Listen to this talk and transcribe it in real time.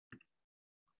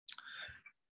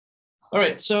All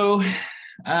right, so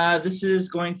this is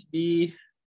going to be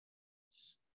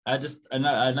just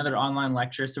another online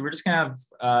lecture. So we're just gonna have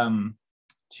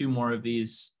two more of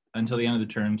these until the end of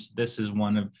the terms. This is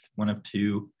one of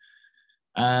two.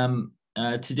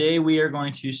 Today we are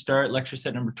going to start lecture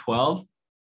set number 12.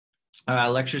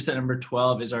 Lecture set number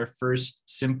 12 is our first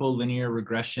simple linear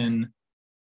regression.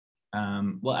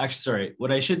 Well, actually, sorry,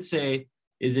 what I should say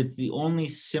is it's the only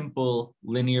simple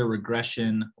linear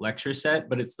regression lecture set,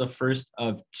 but it's the first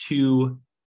of two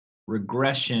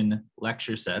regression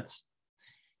lecture sets.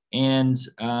 And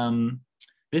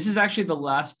this is actually the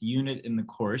last unit in the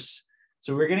course.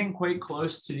 So we're getting quite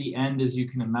close to the end, as you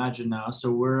can imagine now.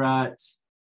 So we're at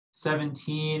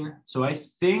 17. So I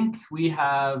think we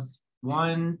have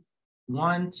one,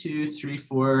 two, three,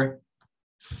 four,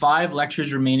 5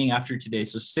 lectures remaining after today.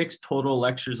 So 6 total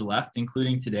lectures left,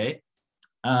 including today.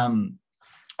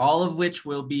 All of which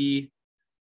will be,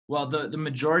 well, the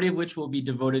majority of which will be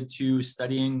devoted to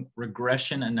studying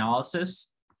regression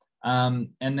analysis. And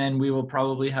then we will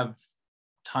probably have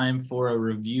time for a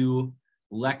review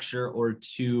lecture or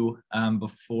two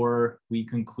before we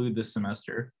conclude the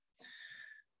semester.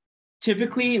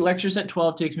 Typically, lecture set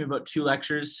 12 takes me about 2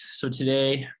 lectures. So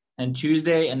today and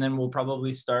Tuesday, and then we'll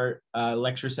probably start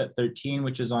lecture set 13,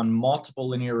 which is on multiple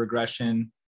linear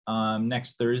regression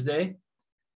next Thursday.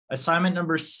 Assignment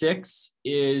number 6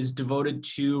 is devoted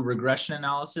to regression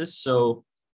analysis. So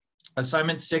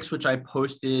assignment 6, which I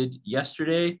posted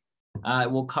yesterday,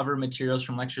 will cover materials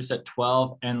from lecture set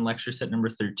 12 and lecture set number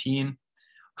 13.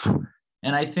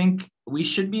 And I think we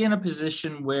should be in a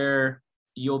position where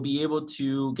you'll be able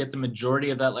to get the majority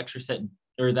of that lecture set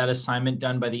or that assignment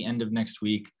done by the end of next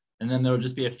week. And then there'll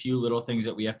just be a few little things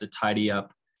that we have to tidy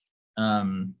up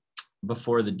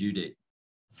before the due date.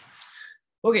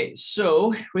 Okay,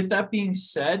 so with that being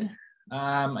said,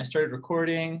 I started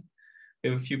recording. We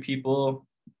have a few people,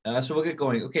 so we'll get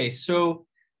going. Okay, so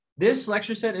this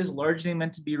lecture set is largely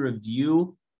meant to be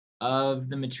review of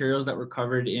the materials that were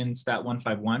covered in Stat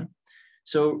 151.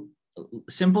 So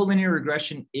simple linear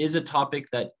regression is a topic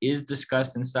that is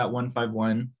discussed in Stat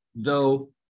 151, though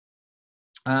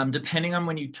depending on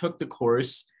when you took the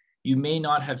course, you may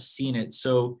not have seen it.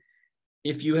 So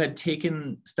if you had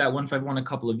taken Stat 151 a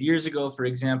couple of years ago, for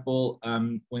example,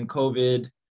 when COVID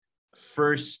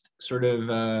first sort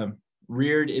of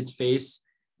reared its face,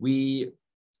 a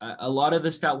lot of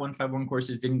the Stat 151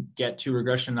 courses didn't get to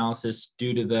regression analysis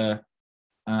due to the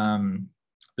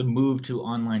move to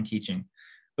online teaching.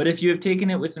 But if you have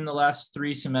taken it within the last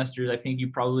 3 semesters, I think you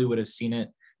probably would have seen it.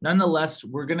 Nonetheless,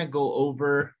 we're going to go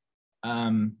over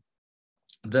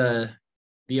the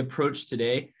approach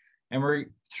today. And we're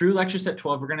through lecture set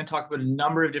 12, we're going to talk about a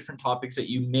number of different topics that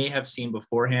you may have seen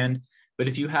beforehand. But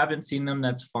if you haven't seen them,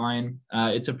 that's fine.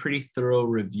 It's a pretty thorough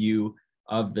review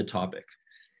of the topic.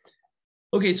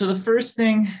 Okay, so the first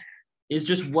thing is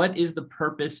just what is the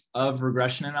purpose of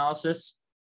regression analysis?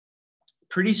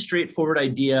 Pretty straightforward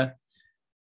idea.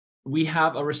 We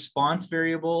have a response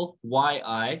variable,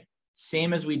 yi,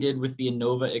 same as we did with the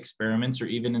ANOVA experiments or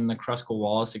even in the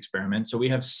Kruskal-Wallis experiment. So we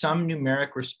have some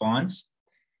numeric response,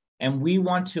 and we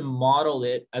want to model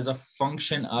it as a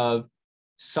function of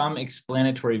some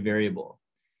explanatory variable.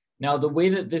 Now, the way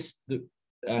that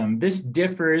this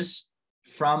differs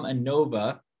from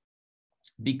ANOVA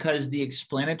because the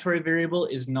explanatory variable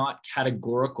is not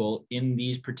categorical in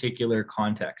these particular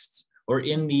contexts or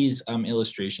in these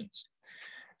illustrations.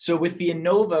 So with the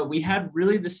ANOVA, we had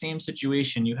really the same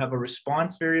situation. You have a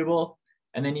response variable,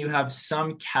 and then you have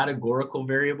some categorical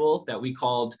variable that we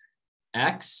called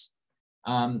X,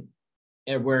 and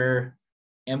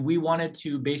we wanted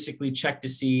to basically check to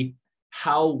see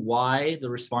how Y, the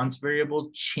response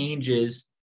variable, changes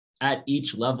at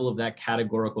each level of that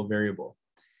categorical variable.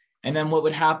 And then what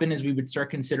would happen is we would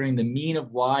start considering the mean of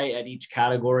Y at each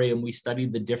category, and we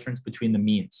studied the difference between the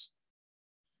means.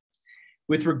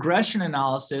 With regression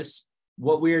analysis,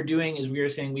 what we are doing is we are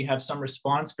saying we have some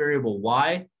response variable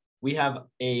Y, we have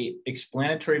a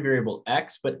explanatory variable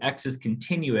X, but X is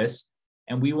continuous,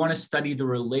 and we want to study the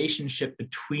relationship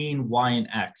between Y and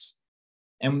X.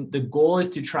 And the goal is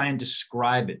to try and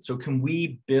describe it. So can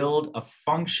we build a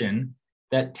function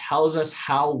that tells us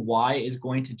how Y is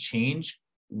going to change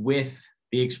with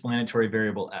the explanatory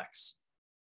variable X?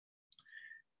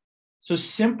 So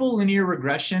simple linear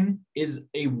regression is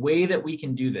a way that we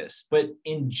can do this. But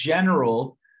in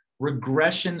general,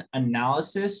 regression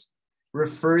analysis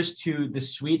refers to the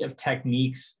suite of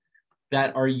techniques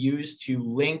that are used to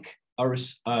link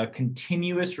a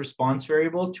continuous response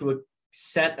variable to a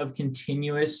set of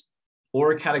continuous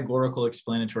or categorical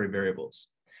explanatory variables.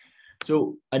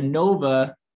 So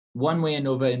ANOVA one-way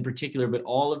ANOVA in particular, but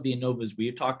all of the ANOVAs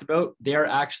we've talked about, they are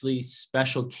actually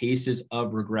special cases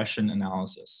of regression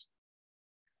analysis.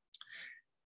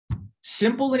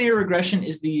 Simple linear regression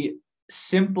is the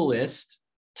simplest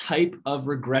type of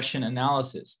regression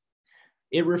analysis.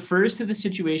 It refers to the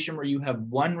situation where you have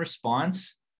one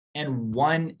response and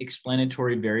one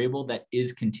explanatory variable that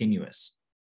is continuous.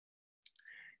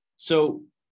 So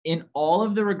in all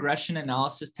of the regression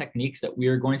analysis techniques that we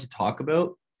are going to talk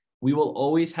about, we will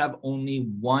always have only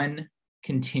one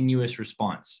continuous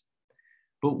response.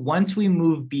 But once we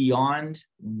move beyond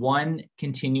one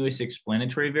continuous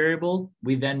explanatory variable,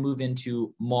 we then move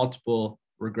into multiple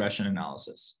regression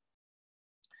analysis.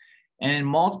 And in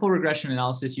multiple regression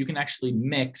analysis, you can actually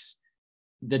mix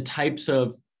the types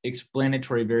of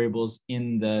explanatory variables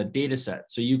in the data set.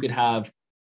 So you could have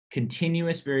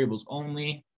continuous variables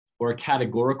only, or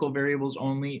categorical variables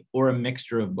only, or a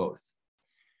mixture of both.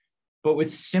 But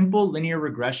with simple linear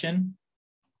regression,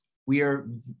 we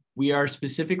are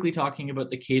specifically talking about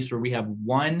the case where we have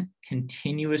one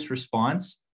continuous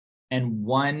response and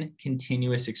one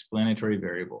continuous explanatory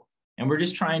variable. And we're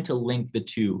just trying to link the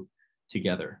two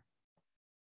together.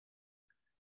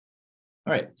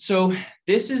 All right, so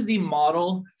this is the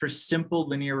model for simple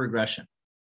linear regression.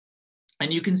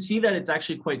 And you can see that it's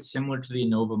actually quite similar to the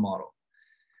ANOVA model.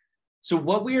 So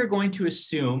what we are going to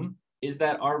assume is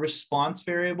that our response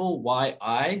variable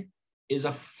yi is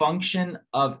a function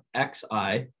of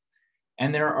xi,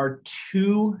 and there are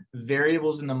two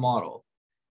variables in the model,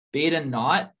 beta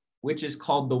naught, which is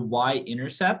called the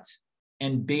y-intercept,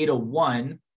 and beta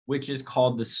 1, which is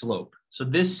called the slope. So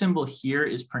this symbol here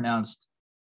is pronounced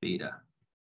beta.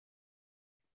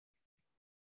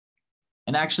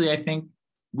 And actually, I think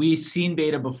we've seen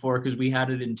beta before because we had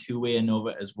it in two-way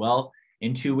ANOVA as well.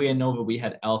 In two-way ANOVA, we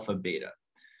had alpha beta.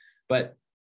 But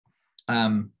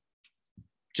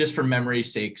just for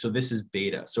memory's sake, so this is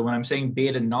beta. So when I'm saying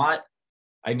beta naught,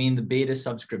 I mean the beta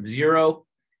subscript 0.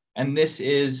 And this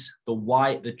is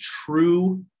the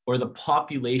true or the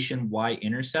population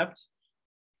y-intercept.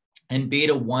 And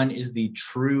beta 1 is the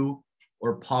true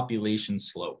or population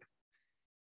slope.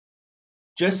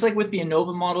 Just like with the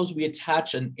ANOVA models, we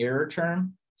attach an error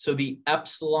term. So the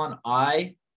epsilon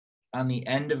I on the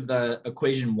end of the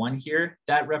equation 1 here,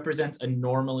 that represents a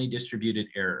normally distributed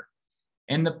error.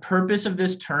 And the purpose of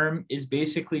this term is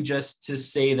basically just to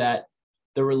say that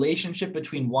the relationship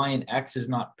between y and x is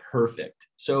not perfect.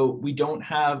 So we don't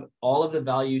have all of the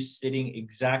values sitting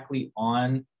exactly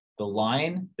on the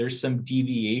line. There's some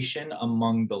deviation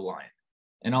among the line.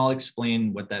 And I'll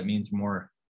explain what that means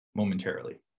more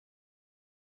momentarily.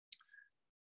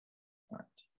 All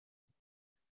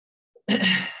right.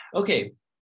 Okay.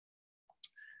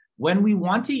 When we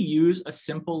want to use a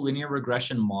simple linear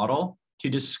regression model to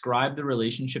describe the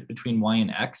relationship between y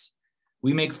and x,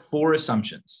 we make 4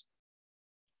 assumptions.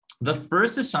 The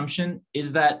first assumption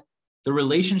is that the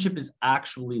relationship is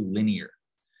actually linear,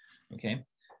 okay?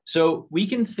 So we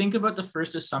can think about the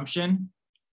first assumption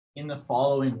in the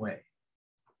following way.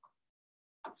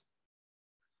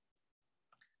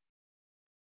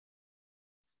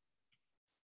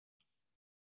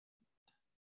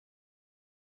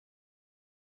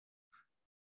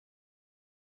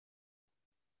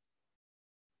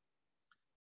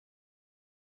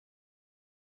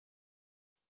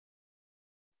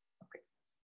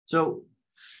 So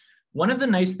one of the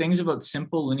nice things about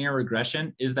simple linear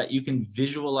regression is that you can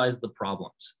visualize the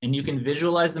problems, and you can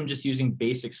visualize them just using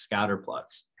basic scatter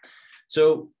plots.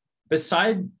 So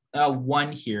beside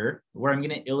one here, where I'm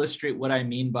going to illustrate what I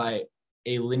mean by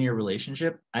a linear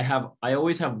relationship, I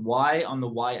always have y on the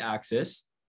y-axis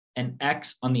and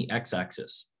x on the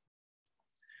x-axis.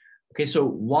 Okay, so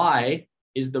y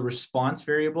is the response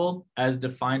variable as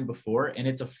defined before, and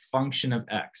it's a function of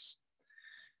x.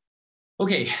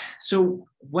 Okay, so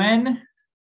when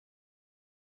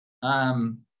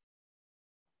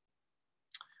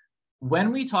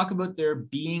we talk about there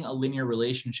being a linear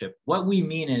relationship, what we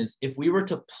mean is if we were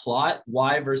to plot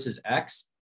y versus x,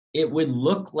 it would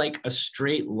look like a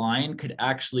straight line could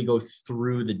actually go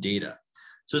through the data.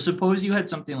 So suppose you had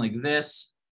something like this.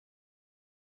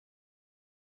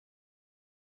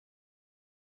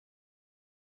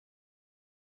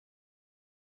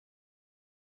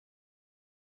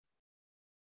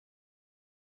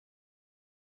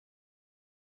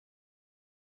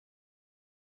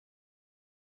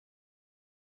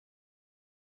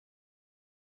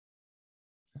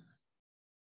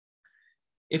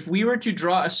 If we were to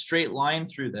draw a straight line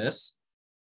through this,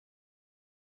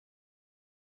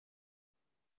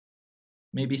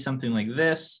 maybe something like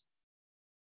this.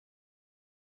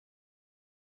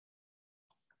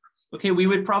 Okay, we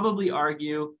would probably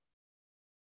argue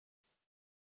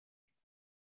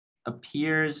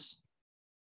appears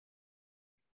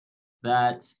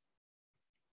that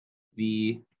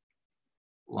the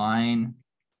line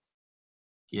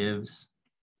gives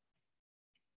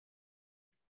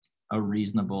a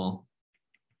reasonable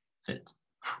fit.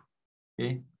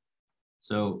 Okay,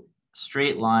 so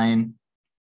straight line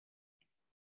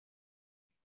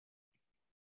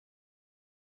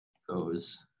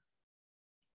goes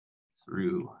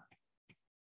through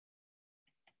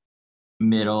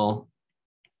middle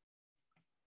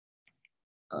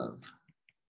of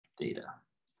data,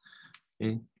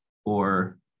 okay,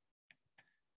 or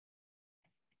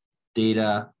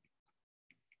data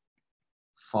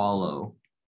follow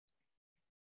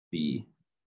the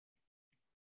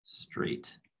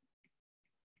straight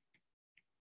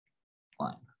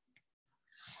line.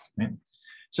 Okay.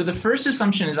 So the first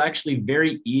assumption is actually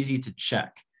very easy to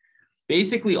check.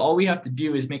 Basically, all we have to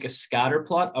do is make a scatter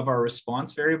plot of our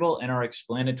response variable and our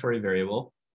explanatory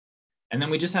variable. And then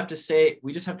we just have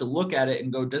to look at it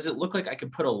and go, does it look like I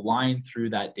could put a line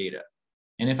through that data?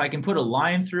 And if I can put a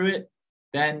line through it,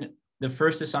 then the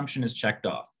first assumption is checked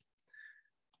off.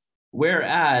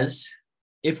 Whereas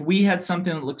if we had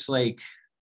something that looks like,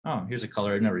 oh, here's a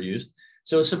color I've never used.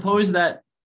 So suppose that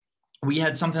we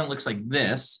had something that looks like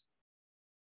this.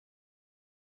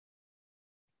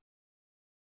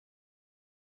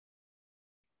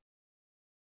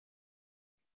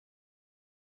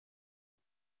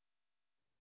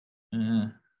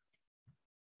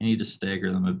 I need to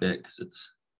stagger them a bit because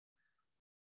it's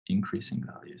increasing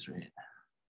values, right?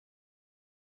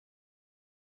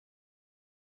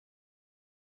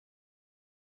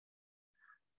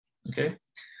 Okay,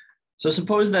 so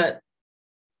suppose that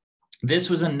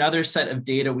this was another set of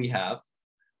data we have.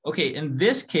 Okay, in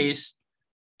this case,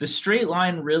 the straight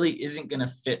line really isn't going to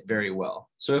fit very well.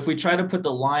 So if we try to put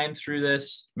the line through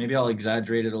this, maybe I'll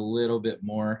exaggerate it a little bit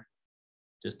more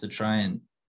just to try and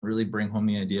really bring home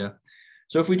the idea.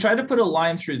 So if we try to put a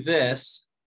line through this,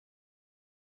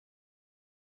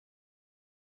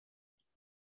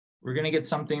 we're going to get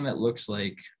something that looks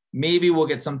like, maybe we'll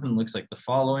get something that looks like the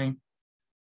following.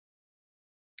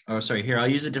 Oh, sorry, here, I'll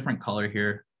use a different color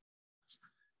here.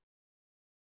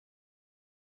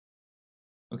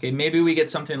 Okay, maybe we get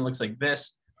something that looks like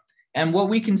this. And what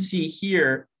we can see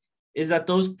here is that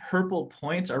those purple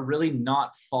points are really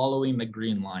not following the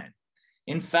green line.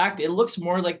 In fact, it looks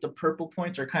more like the purple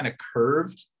points are kind of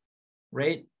curved,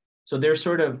 right? So they're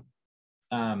sort of,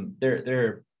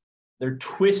 they're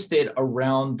twisted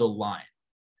around the line.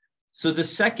 So the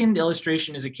second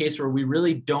illustration is a case where we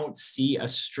really don't see a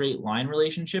straight line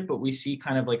relationship, but we see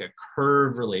kind of like a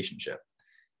curve relationship,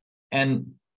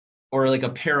 and or like a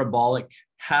parabolic,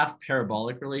 half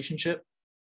parabolic relationship.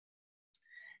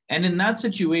 And in that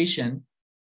situation,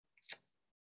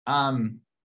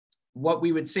 what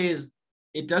we would say is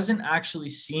it doesn't actually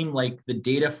seem like the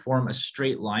data form a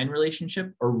straight line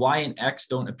relationship, or y and x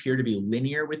don't appear to be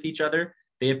linear with each other.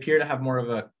 They appear to have more of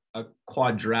a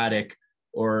quadratic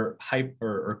or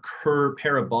curve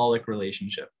parabolic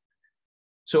relationship.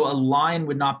 So a line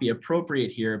would not be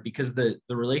appropriate here because the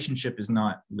relationship is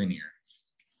not linear.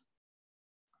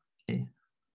 Okay.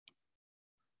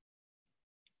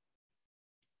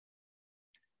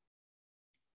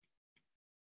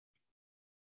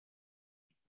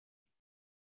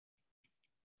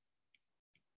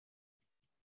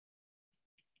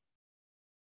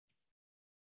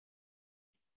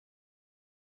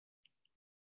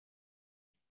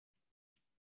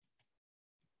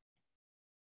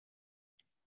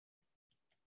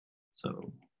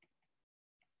 So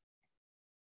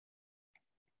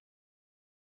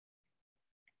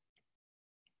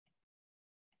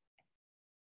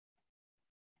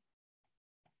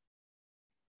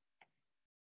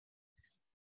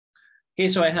okay,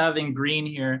 so I have in green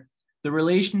here, the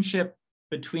relationship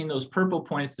between those purple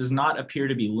points does not appear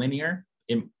to be linear.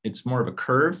 It's more of a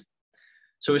curve.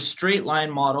 So a straight line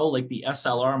model like the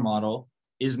SLR model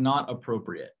is not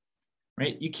appropriate,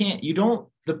 right?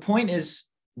 The point is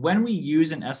when we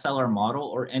use an SLR model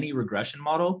or any regression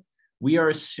model, we are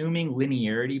assuming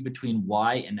linearity between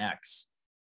y and x.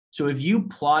 So if you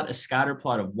plot a scatter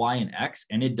plot of y and x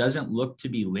and it doesn't look to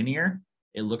be linear,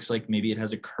 it looks like maybe it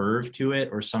has a curve to it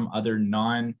or some other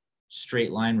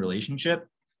non-straight line relationship,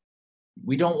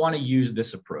 we don't want to use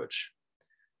this approach.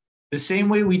 The same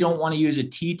way we don't want to use a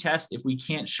t-test if we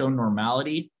can't show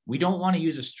normality, we don't want to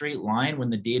use a straight line when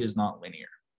the data is not linear.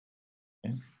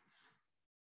 Okay.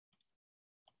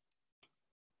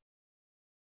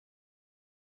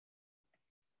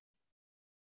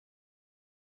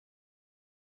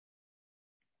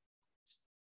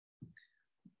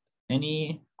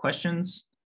 Any questions?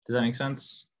 Does that make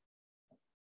sense?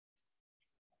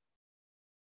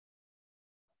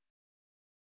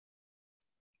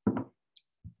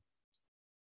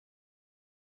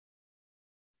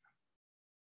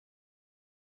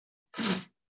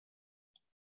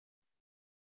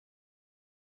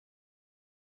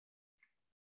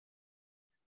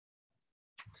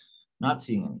 Not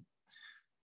seeing any.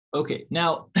 Okay,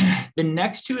 now the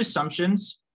next two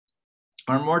assumptions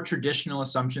are more traditional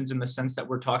assumptions in the sense that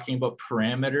we're talking about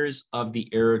parameters of the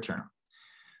error term.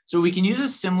 So we can use a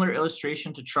similar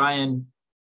illustration to try and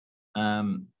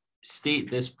state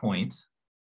this point.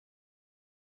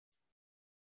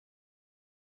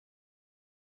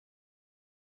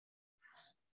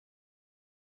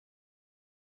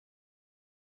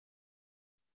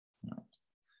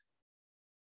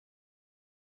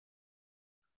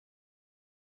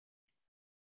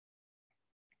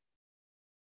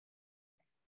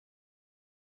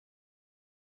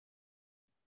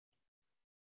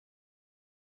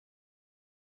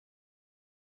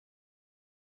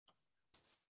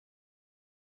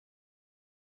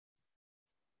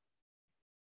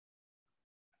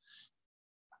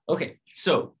 Okay,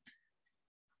 so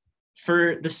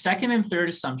for the second and third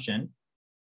assumption,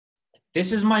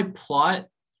 this is my plot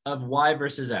of y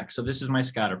versus x. So this is my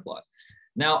scatter plot.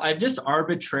 Now I've just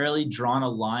arbitrarily drawn a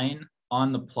line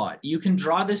on the plot. You can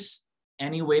draw this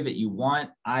any way that you want.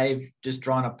 I've just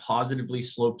drawn a positively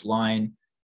sloped line.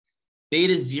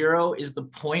 Beta 0 is the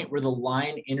point where the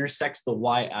line intersects the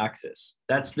y-axis.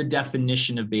 That's the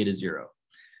definition of beta 0.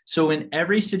 So in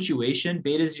every situation,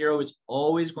 beta 0 is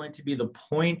always going to be the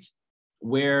point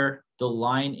where the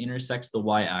line intersects the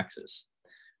y-axis.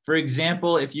 For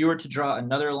example, if you were to draw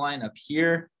another line up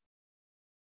here,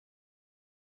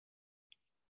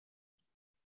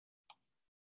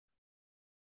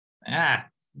 sorry.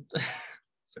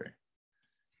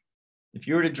 If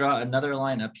you were to draw another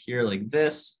line up here like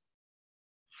this,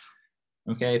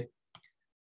 okay,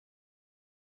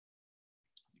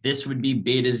 this would be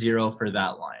beta 0 for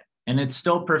that line. And it's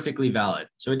still perfectly valid.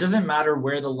 So it doesn't matter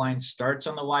where the line starts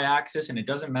on the y-axis, and it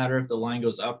doesn't matter if the line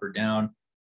goes up or down.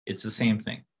 It's the same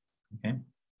thing, okay?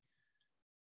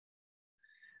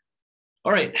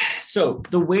 All right, so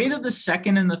the way that the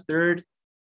second and the third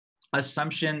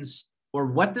assumptions, or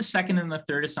what the second and the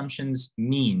third assumptions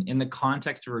mean in the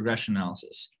context of regression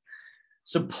analysis.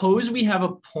 Suppose we have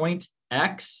a point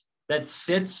x that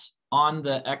sits on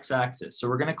the x-axis. So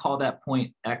we're going to call that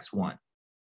point x1.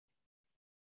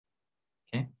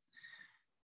 Okay.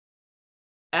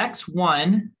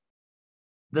 x1,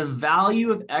 the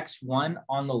value of x1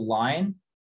 on the line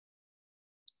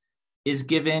is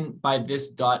given by this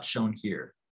dot shown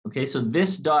here. Okay, so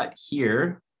this dot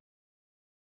here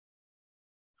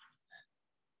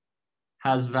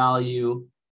has value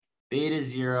beta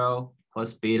 0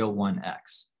 plus beta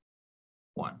 1x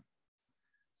 1.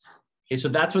 Okay, so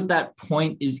that's what that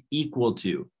point is equal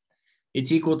to.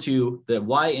 It's equal to the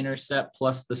y-intercept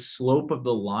plus the slope of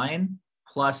the line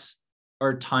plus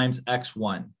or times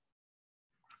x1.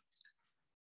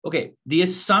 Okay, the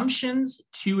assumptions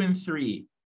 2 and 3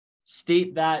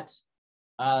 state that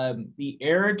the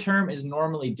error term is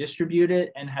normally distributed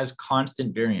and has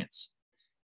constant variance.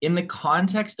 In the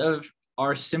context of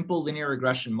our simple linear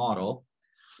regression model,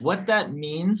 what that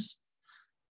means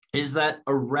is that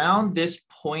around this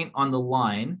point on the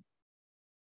line,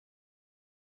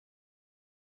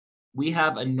 we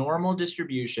have a normal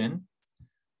distribution.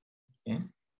 Okay.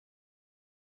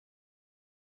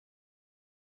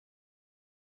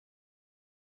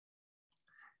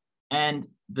 And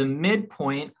the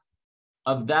midpoint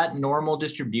of that normal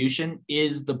distribution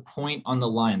is the point on the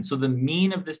line. So the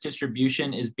mean of this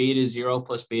distribution is beta 0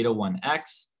 plus beta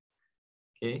 1x.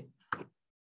 Okay.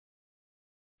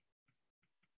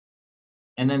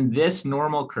 And then this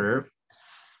normal curve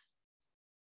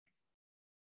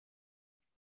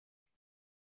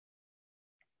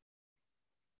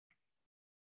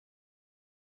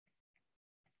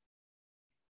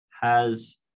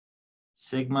has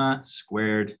sigma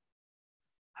squared,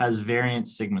 has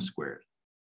variance sigma squared.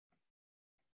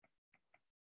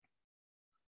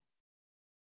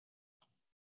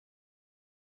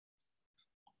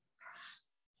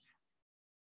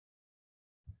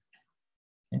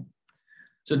 Okay.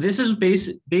 So this is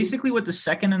basically what the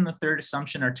second and the third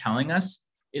assumption are telling us,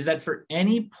 is that for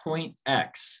any point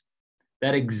x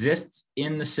that exists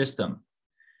in the system,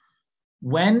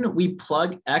 when we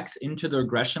plug x into the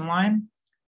regression line,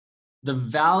 the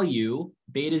value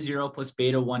beta 0 plus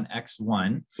beta 1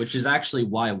 x1, which is actually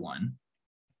y1,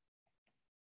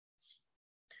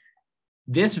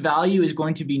 this value is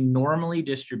going to be normally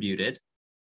distributed,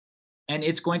 and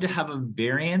it's going to have a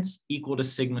variance equal to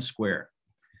sigma square.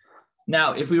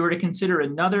 Now, if we were to consider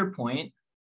another point,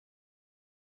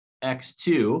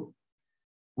 x2,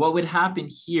 what would happen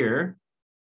here?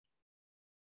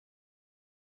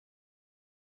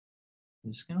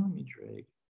 I'm just gonna let me drag.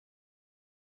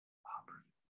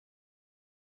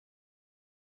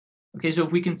 Okay, so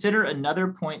if we consider another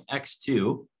point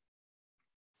x2,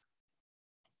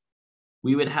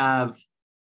 we would have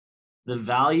the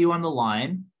value on the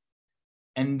line,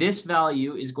 and this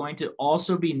value is going to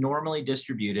also be normally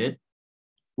distributed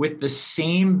with the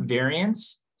same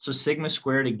variance, so sigma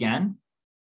squared again.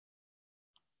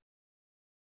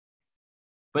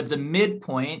 But the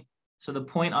midpoint, so the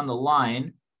point on the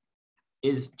line,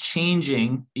 is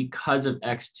changing because of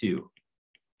x2.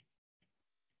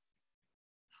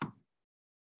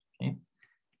 Okay.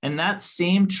 And that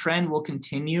same trend will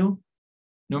continue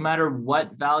no matter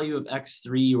what value of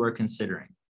x3 you are considering,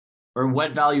 or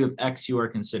what value of x you are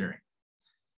considering.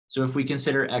 So if we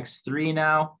consider x3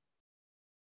 now,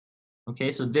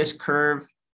 okay, so this curve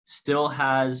still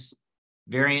has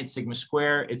variance sigma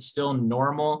square. It's still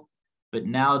normal, but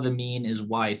now the mean is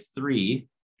y3,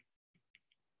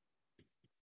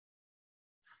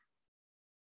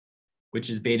 which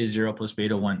is beta 0 plus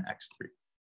beta 1 x3.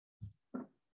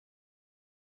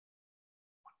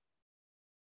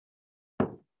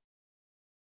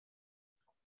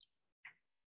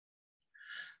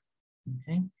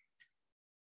 Okay.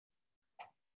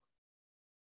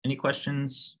 Any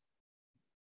questions?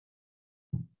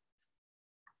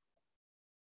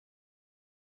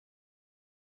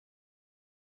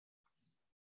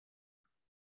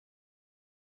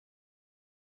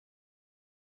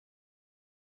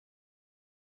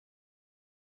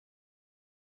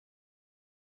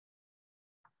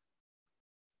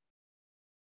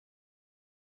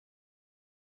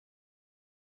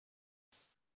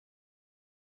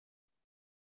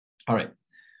 All right.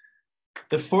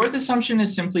 The fourth assumption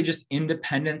is simply just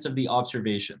independence of the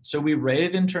observation. So we write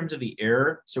it in terms of the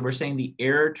error. So we're saying the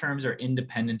error terms are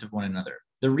independent of one another.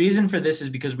 The reason for this is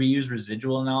because we use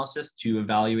residual analysis to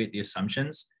evaluate the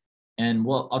assumptions. And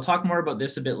I'll talk more about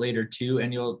this a bit later too,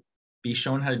 and you'll be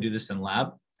shown how to do this in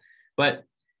lab. But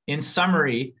in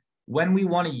summary, when we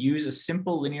want to use a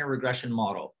simple linear regression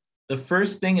model, the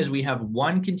first thing is we have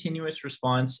one continuous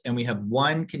response and we have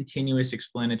one continuous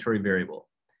explanatory variable.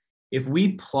 If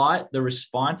we plot the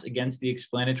response against the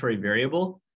explanatory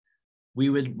variable, we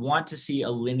would want to see a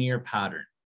linear pattern.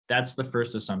 That's the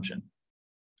first assumption.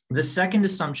 The second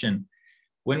assumption,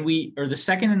 the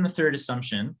second and the third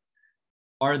assumption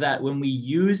are that when we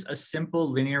use a simple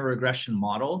linear regression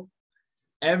model,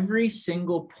 every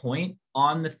single point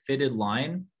on the fitted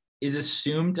line is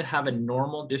assumed to have a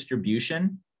normal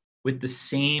distribution with the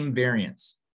same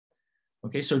variance.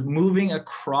 Okay, so moving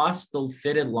across the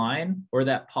fitted line or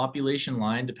that population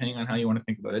line, depending on how you want to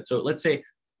think about it. So let's say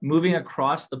moving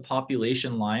across the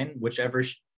population line, whichever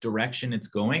direction it's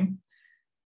going,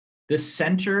 the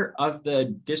center of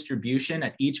the distribution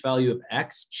at each value of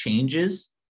x changes,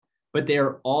 but they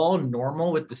are all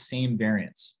normal with the same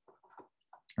variance.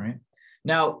 All right.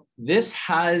 Now, this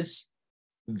has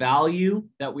value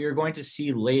that we are going to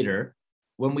see later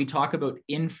when we talk about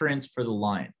inference for the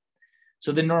line.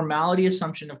 So the normality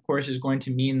assumption, of course, is going to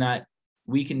mean that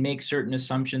we can make certain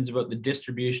assumptions about the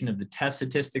distribution of the test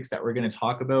statistics that we're going to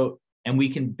talk about, and we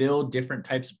can build different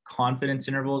types of confidence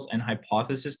intervals and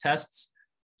hypothesis tests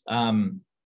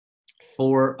about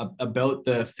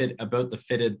the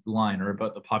fitted line or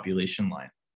about the population line.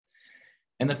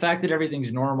 And the fact that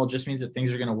everything's normal just means that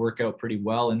things are going to work out pretty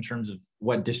well in terms of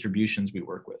what distributions we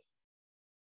work with.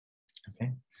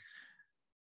 Okay.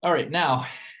 All right, now,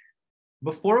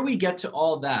 before we get to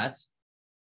all that,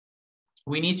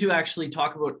 we need to actually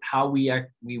talk about how we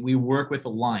work with a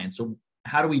line. So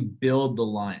how do we build the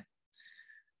line?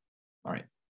 All right.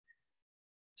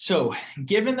 So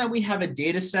given that we have a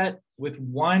data set with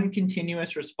one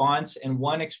continuous response and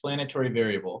one explanatory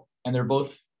variable, and they're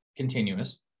both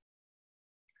continuous,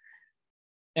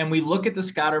 and we look at the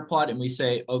scatter plot and we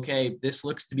say, okay, this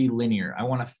looks to be linear. I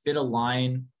want to fit a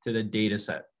line to the data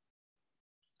set.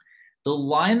 The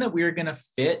line that we're going to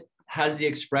fit has the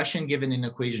expression given in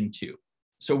equation 2.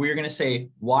 So we're going to say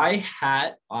y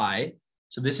hat I.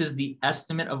 So this is the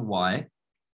estimate of y.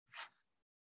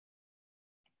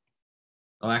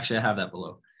 Oh, actually, I have that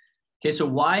below. Okay, so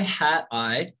y hat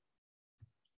I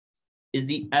is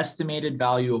the estimated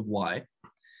value of y.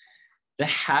 The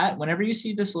hat, whenever you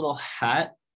see this little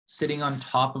hat sitting on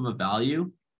top of a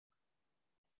value,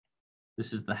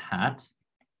 this is the hat.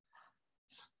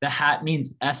 The hat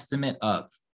means estimate of.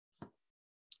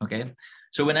 Okay,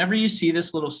 so whenever you see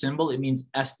this little symbol, it means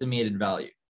estimated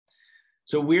value.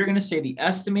 So we're going to say the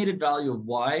estimated value of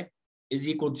y is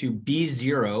equal to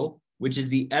b0, which is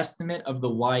the estimate of the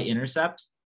y-intercept,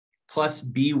 plus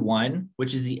b1,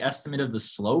 which is the estimate of the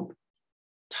slope,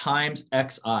 times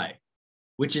xi,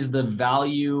 which is the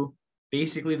value,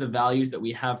 basically the values that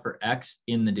we have for x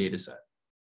in the data set.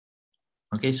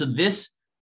 Okay, so this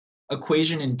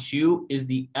equation in 2 is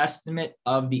the estimate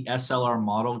of the SLR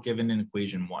model given in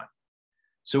equation 1.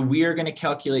 So we are going to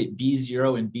calculate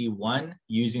B0 and B1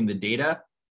 using the data,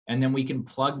 and then we can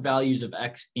plug values of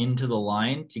X into the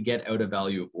line to get out a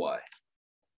value of Y.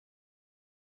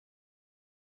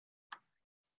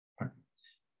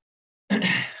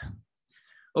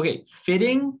 Okay,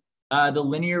 fitting the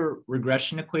linear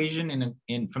regression equation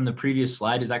from the previous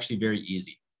slide is actually very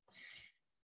easy.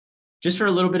 Just for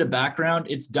a little bit of background,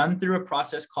 it's done through a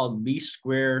process called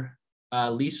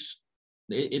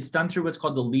it's done through what's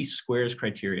called the least squares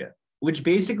criteria, which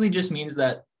basically just means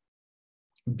that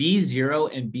B0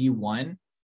 and B1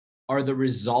 are the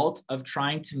result of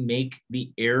trying to make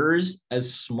the errors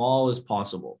as small as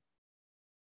possible.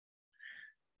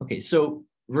 Okay, so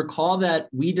recall that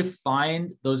we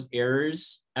defined those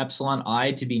errors, epsilon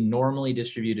I, to be normally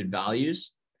distributed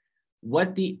values.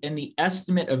 The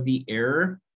estimate of the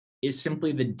error is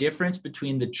simply the difference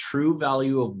between the true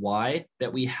value of Y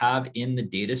that we have in the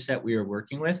data set we are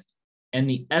working with and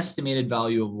the estimated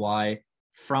value of Y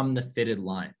from the fitted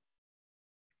line.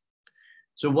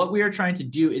 So what we are trying to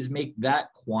do is make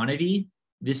that quantity,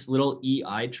 this little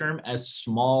EI term, as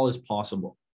small as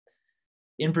possible.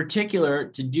 In particular,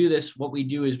 to do this, what we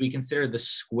do is we consider the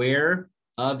square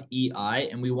of EI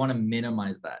and we want to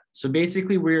minimize that. So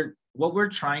basically what we're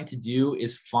trying to do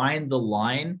is find the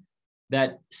line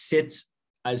that sits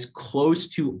as close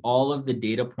to all of the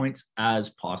data points as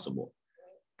possible.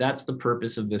 That's the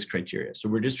purpose of this criteria. So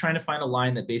we're just trying to find a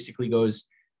line that basically goes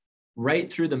right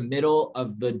through the middle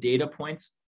of the data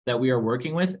points that we are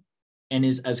working with and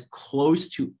is as close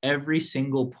to every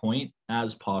single point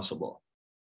as possible.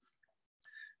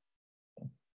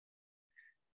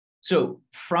 So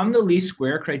from the least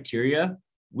square criteria,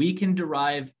 we can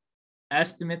derive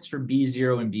estimates for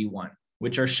B0 and B1,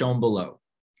 which are shown below.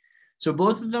 So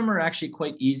both of them are actually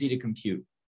quite easy to compute.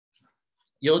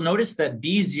 You'll notice that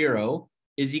B0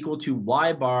 is equal to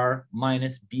Y bar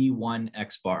minus B1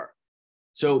 X bar.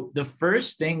 So the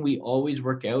first thing we always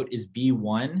work out is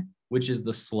B1, which is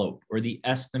the slope or the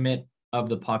estimate of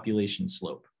the population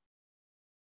slope.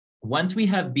 Once we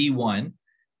have B1,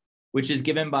 which is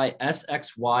given by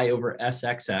SXY over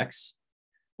SXX,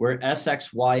 where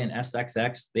SXY and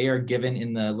SXX, they are given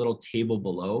in the little table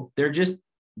below. They're just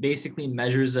basically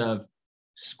measures of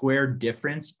square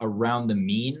difference around the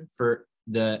mean for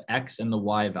the X and the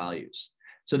Y values.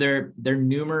 So they're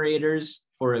numerators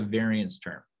for a variance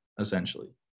term, essentially.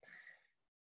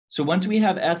 So once we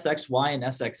have SXY and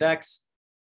SXX,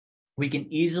 we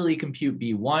can easily compute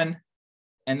B1.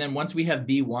 And then once we have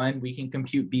B1, we can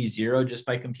compute B0 just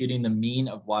by computing the mean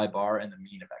of Y bar and the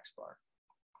mean of X bar.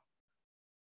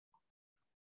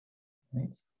 Right.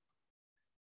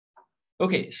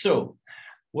 Okay, so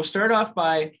we'll start off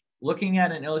by looking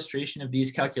at an illustration of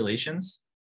these calculations,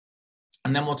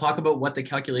 and then we'll talk about what the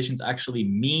calculations actually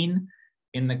mean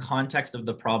in the context of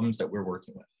the problems that we're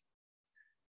working with.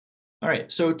 All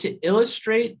right, so to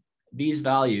illustrate these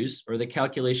values or the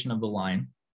calculation of the line,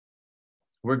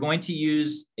 we're going to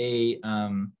use a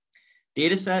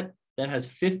data set that has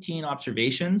 15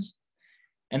 observations,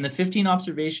 and the 15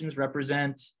 observations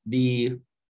represent the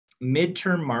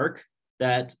midterm mark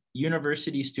that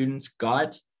university students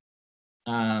got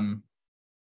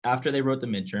after they wrote the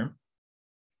midterm.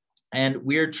 And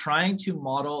we're trying to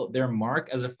model their mark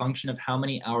as a function of how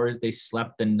many hours they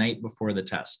slept the night before the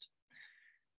test.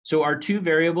 So our two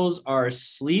variables are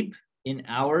sleep in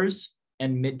hours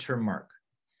and midterm mark.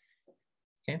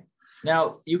 Okay.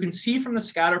 Now you can see from the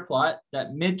scatter plot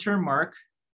that midterm mark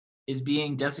is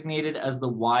being designated as the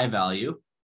Y value.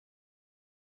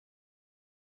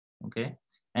 Okay.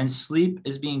 And sleep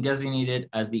is being designated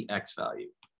as the X value.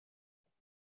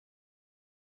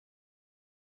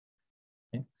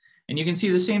 Okay. And you can see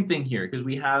the same thing here because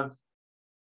we have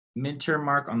midterm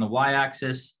mark on the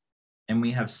Y-axis and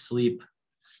we have sleep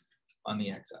on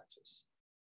the X-axis.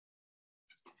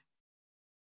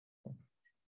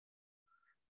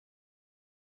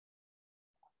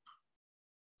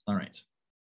 All right.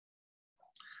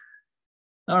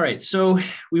 All right, so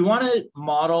we want to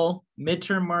model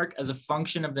midterm mark as a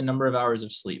function of the number of hours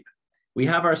of sleep. We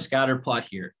have our scatter plot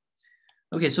here.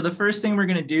 Okay, so the first thing we're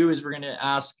going to do is we're going to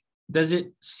ask, does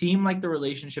it seem like the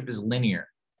relationship is linear?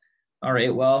 All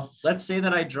right, well, let's say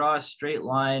that I draw a straight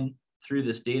line through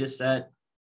this data set,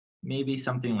 maybe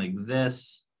something like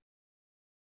this.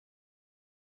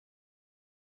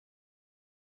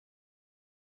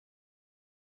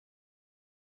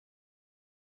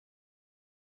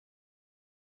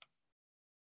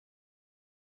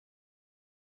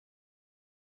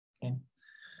 Okay.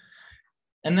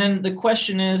 And then the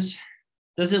question is,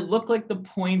 does it look like the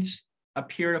points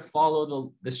appear to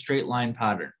follow the straight line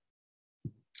pattern?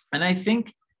 And I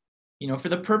think, you know, for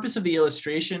the purpose of the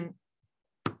illustration,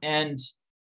 And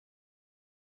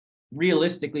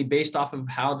realistically, based off of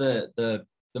how the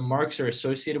marks are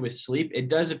associated with sleep, it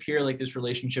does appear like this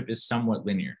relationship is somewhat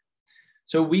linear.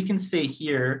 So we can say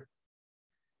here,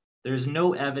 there's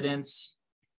no evidence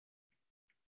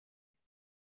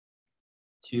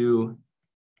to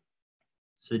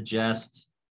suggest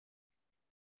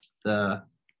the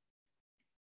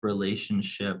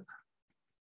relationship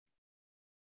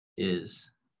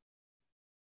is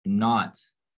not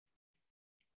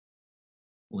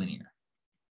linear.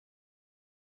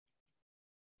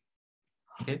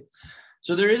 Okay,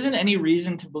 so there isn't any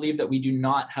reason to believe that we do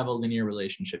not have a linear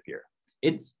relationship here.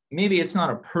 Maybe it's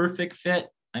not a perfect fit.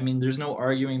 I mean, there's no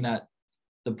arguing that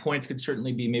the points could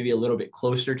certainly be maybe a little bit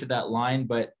closer to that line,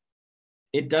 but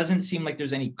it doesn't seem like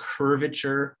there's any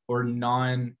curvature or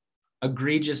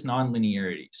egregious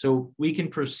nonlinearity. So we can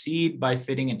proceed by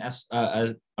fitting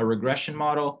a regression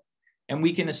model, and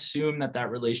we can assume that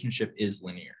that relationship is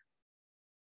linear.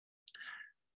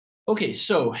 Okay,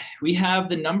 so we have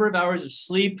the number of hours of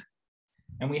sleep,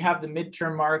 and we have the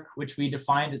midterm mark, which we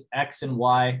defined as X and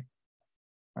Y.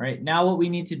 All right, now what we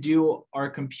need to do are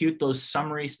compute those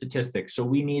summary statistics. So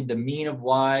we need the mean of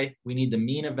Y, we need the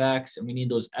mean of X, and we need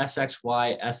those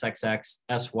SXY, SXX,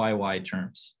 SYY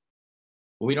terms.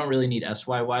 Well, we don't really need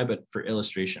SYY, but for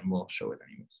illustration, we'll show it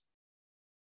anyways.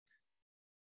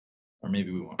 Or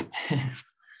maybe we won't.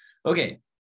 Okay,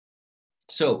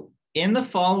 so in the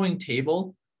following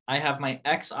table, I have my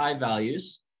XI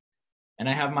values and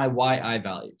I have my YI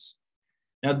values.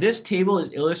 Now this table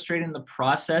is illustrating the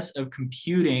process of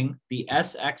computing the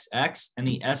SXX and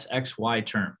the SXY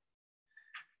term.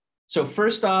 So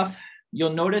first off,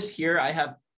 you'll notice here I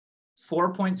have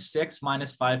 4.6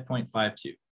 minus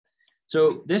 5.52.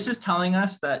 So this is telling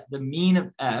us that the mean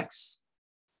of X,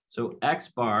 so X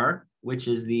bar, which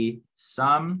is the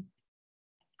sum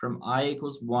from I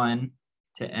equals 1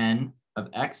 to N of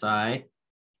XI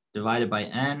divided by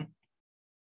N,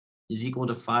 is equal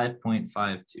to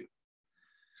 5.52.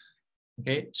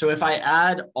 Okay, so if I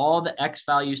add all the X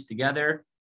values together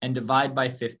and divide by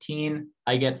 15,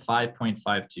 I get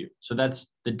 5.52. So that's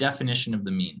the definition of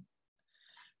the mean.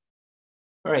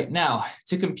 All right, now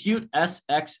to compute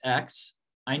SXX,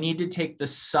 I need to take the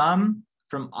sum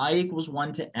from I equals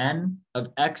 1 to N of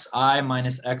XI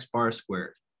minus X bar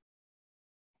squared.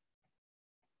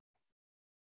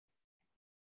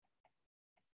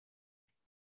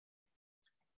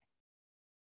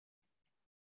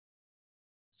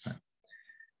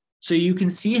 So you can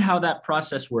see how that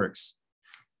process works.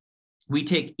 We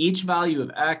take each value of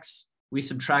X, we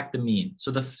subtract the mean. So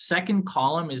the second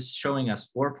column is showing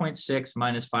us 4.6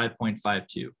 minus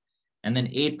 5.52, and then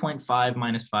 8.5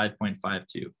 minus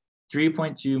 5.52,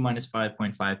 3.2 minus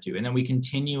 5.52, and then we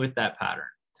continue with that pattern.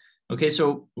 Okay,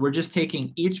 so we're just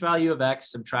taking each value of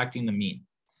X, subtracting the mean,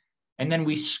 and then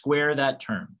we square that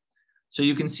term. So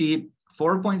you can see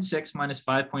 4.6 minus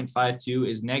 5.52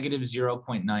 is negative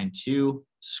 0.92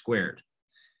 squared.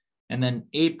 And then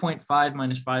 8.5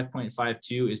 minus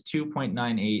 5.52 is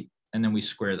 2.98, and then we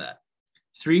square that.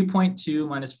 3.2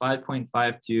 minus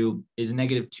 5.52 is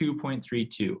negative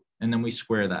 2.32, and then we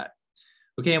square that.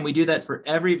 Okay, and we do that for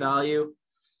every value,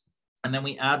 and then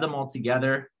we add them all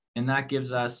together, and that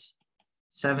gives us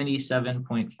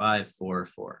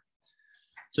 77.544.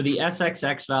 So the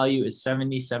SXX value is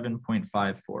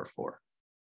 77.544.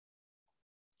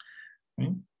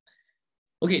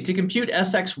 Okay, to compute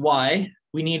SXY,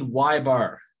 we need Y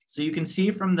bar. So you can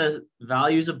see from the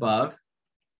values above,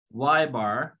 Y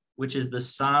bar, which is the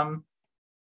sum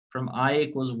from I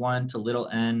equals 1 to little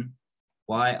n,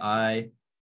 yi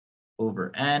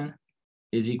over n,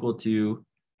 is equal to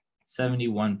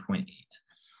 71.8.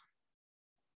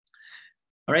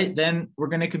 All right, then we're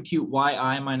going to compute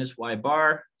yi minus y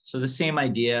bar. So the same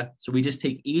idea. So we just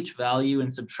take each value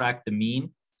and subtract the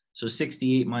mean. So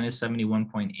 68 minus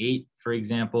 71.8, for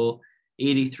example,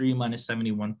 83 minus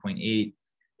 71.8,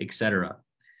 etc.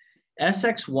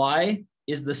 SXY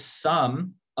is the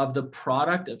sum of the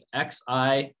product of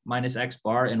xi minus x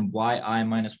bar and yi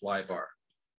minus y bar.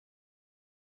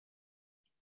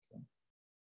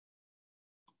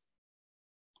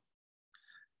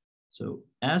 So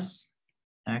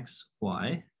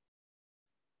SXY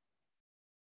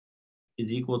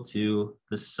is equal to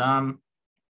the sum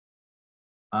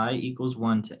I equals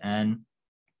 1 to n,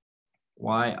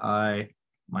 yi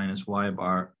minus y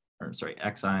bar, or sorry,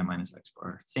 xi minus x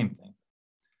bar, same thing.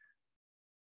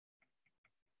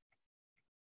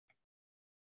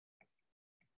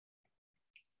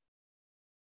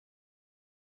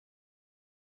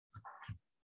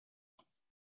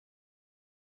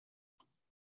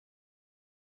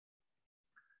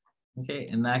 Okay,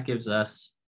 and that gives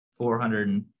us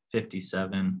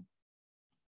 457.66.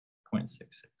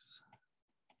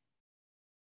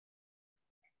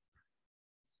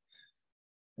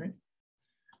 Right.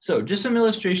 So just some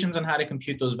illustrations on how to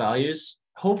compute those values.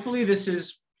 Hopefully this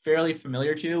is fairly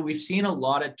familiar to you. We've seen a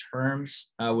lot of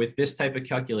terms with this type of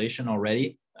calculation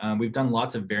already. We've done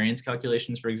lots of variance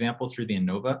calculations, for example, through the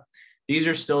ANOVA. These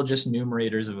are still just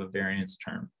numerators of a variance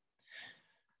term.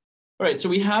 All right, so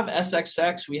we have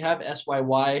SXX, we have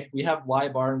SYY, we have Y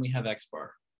bar, and we have X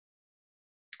bar.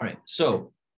 All right,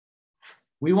 so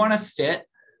we want to fit,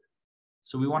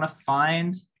 so we want to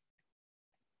find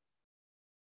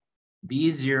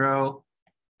B0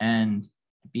 and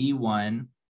B1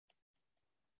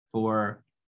 for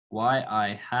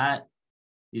yi hat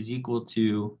is equal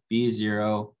to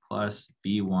B0 plus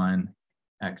B1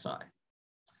 xi.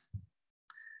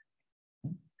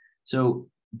 So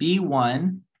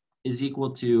B1 is equal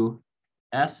to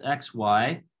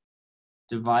SXY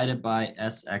divided by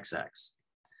SXX.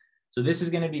 So this is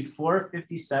going to be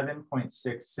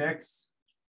 457.66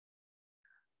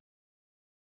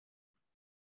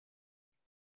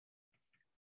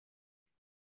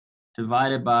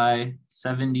 divided by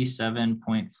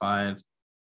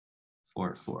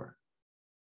 77.544,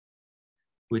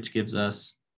 which gives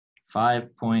us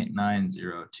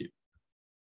 5.902.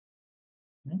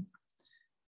 Okay.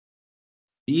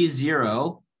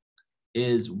 B0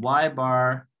 is Y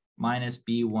bar minus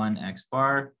B1 X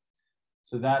bar.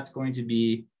 So that's going to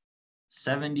be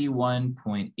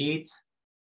 71.8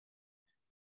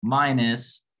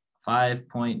 minus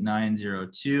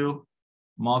 5.902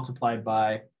 multiplied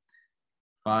by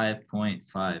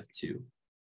 5.52.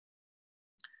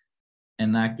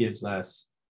 And that gives us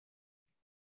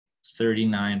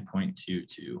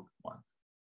 39.221.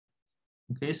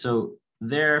 Okay, so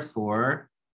therefore,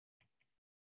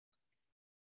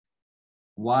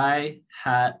 y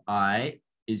hat I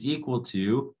is equal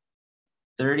to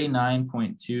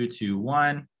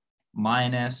 39.221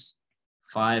 minus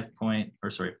plus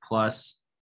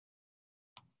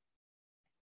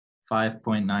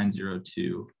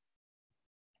 5.902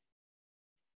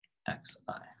 xi.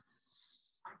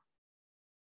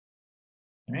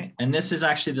 All right, and this is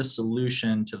actually the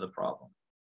solution to the problem.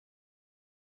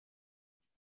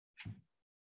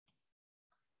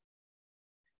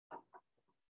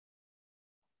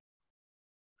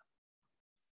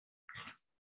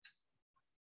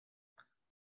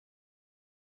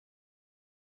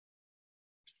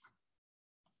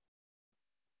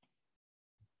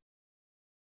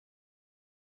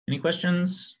 Any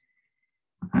questions?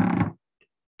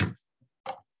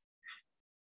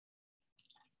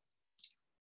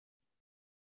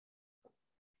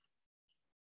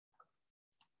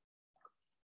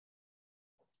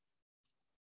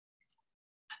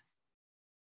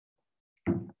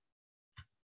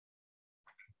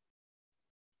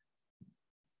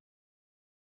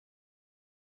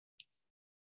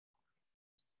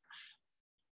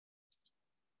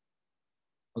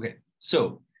 Okay,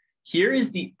 so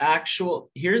here's the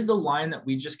line that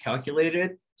we just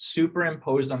calculated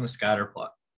superimposed on the scatter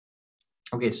plot.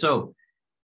 Okay, so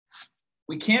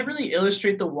we can't really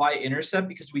illustrate the y-intercept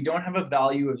because we don't have a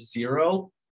value of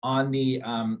 0 on the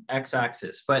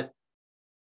x-axis, but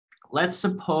let's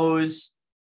suppose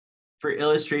for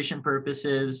illustration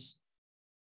purposes,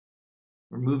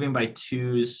 we're moving by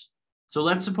 2's. So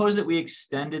let's suppose that we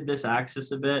extended this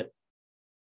axis a bit.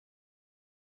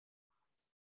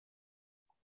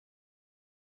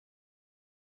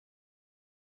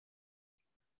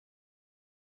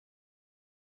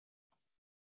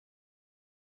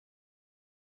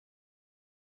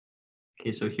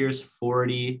 Okay, so here's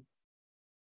 40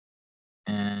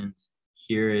 and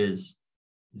here is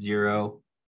 0.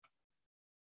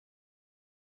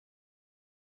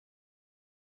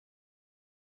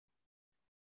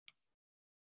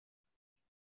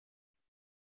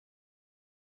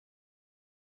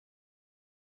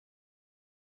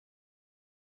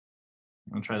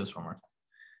 I'll try this one more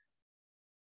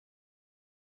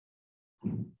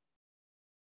time.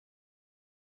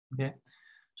 Okay,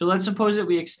 so let's suppose that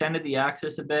we extended the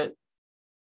axis a bit.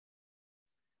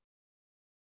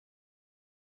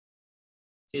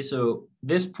 Okay, so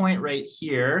this point right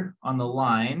here on the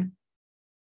line,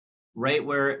 right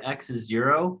where x is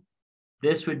 0,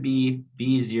 this would be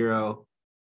B0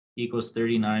 equals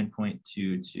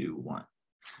 39.221.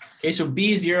 Okay, so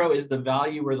B0 is the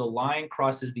value where the line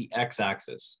crosses the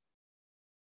x-axis.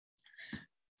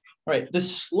 All right, the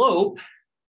slope,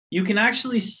 you can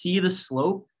actually see the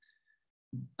slope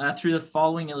through the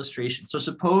following illustration. So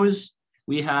suppose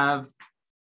we have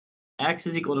x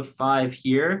is equal to 5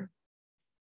 here.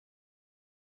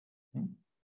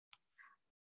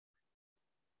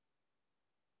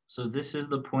 So this is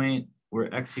the point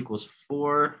where x equals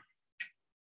 4.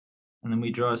 And then we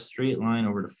draw a straight line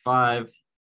over to 5.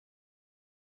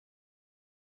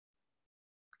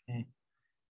 Okay.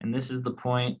 And this is the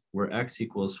point where x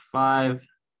equals 5.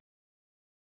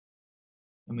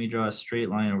 And we draw a straight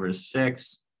line over to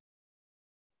 6.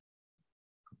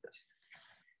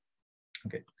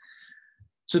 Okay.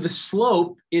 So the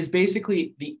slope is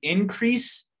basically the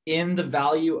increase in the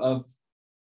value of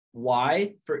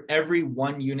y for every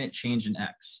 1 unit change in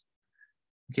x.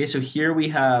 Okay, so here we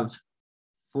have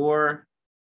 4,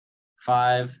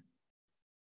 5,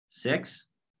 6.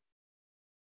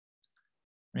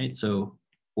 Right, so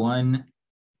 1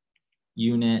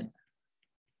 unit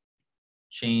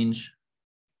change,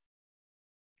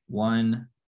 1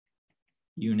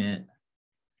 unit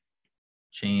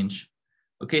change.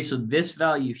 Okay, so this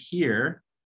value here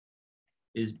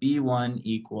is B1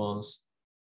 equals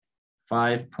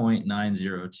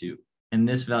 5.902. And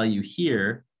this value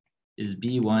here is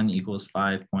B1 equals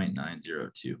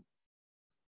 5.902.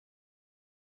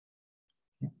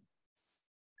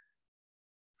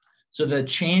 So the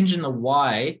change in the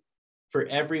y for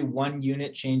every 1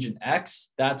 unit change in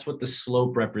x, that's what the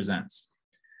slope represents.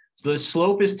 So the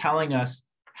slope is telling us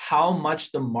how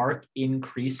much the mark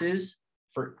increases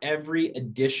for every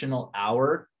additional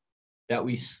hour that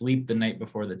we sleep the night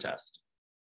before the test.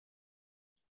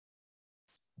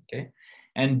 Okay,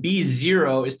 and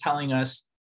B0 is telling us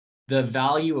the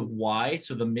value of y,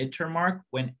 so the midterm mark,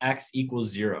 when x equals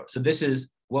 0. So this is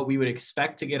what we would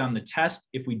expect to get on the test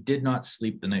if we did not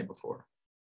sleep the night before.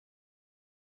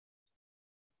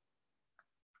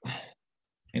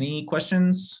 Any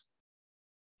questions?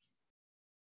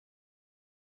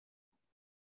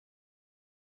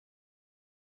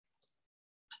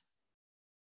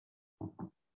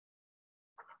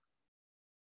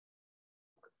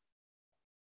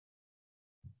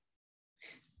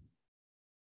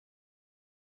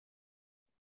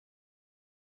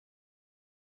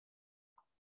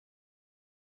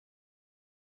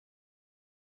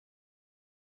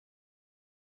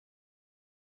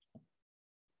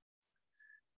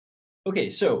 Okay,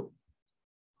 so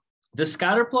the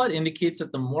scatter plot indicates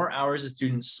that the more hours a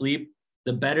student sleep,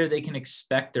 the better they can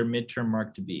expect their midterm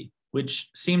mark to be,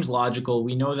 which seems logical.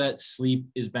 We know that sleep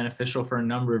is beneficial for a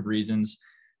number of reasons.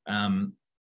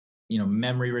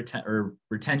 Memory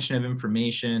retention of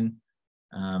information,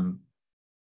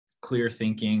 clear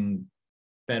thinking,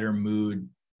 better mood,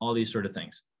 all these sort of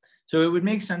things. So it would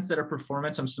make sense that our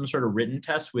performance on some sort of written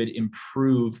test would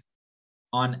improve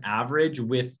on average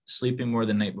with sleeping more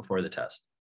the night before the test.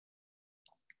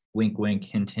 Wink, wink,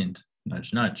 hint, hint,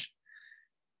 nudge, nudge.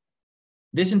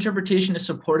 This interpretation is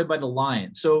supported by the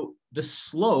line. So the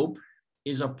slope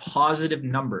is a positive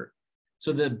number.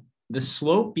 So the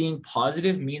slope being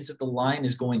positive means that the line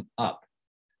is going up.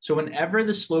 So whenever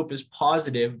the slope is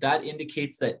positive, that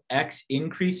indicates that x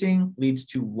increasing leads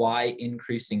to y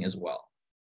increasing as well.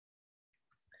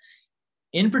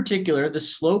 In particular, the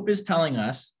slope is telling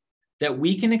us that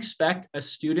we can expect a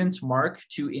student's mark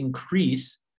to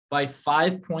increase by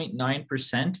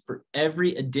 5.9% for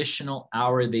every additional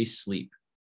hour they sleep.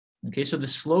 Okay, so the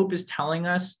slope is telling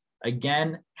us,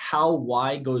 again, how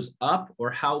y goes up or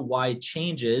how y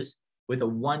changes with a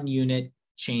 1 unit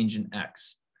change in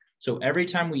x. So every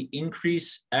time we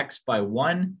increase x by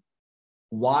 1,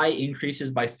 y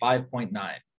increases by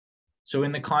 5.9. So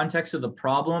in the context of the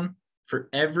problem, for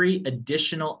every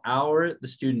additional hour the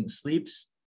student sleeps,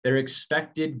 their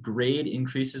expected grade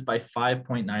increases by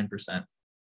 5.9%.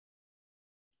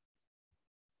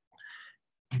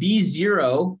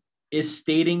 B0 is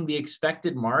stating the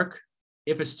expected mark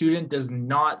if a student does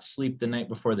not sleep the night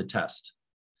before the test.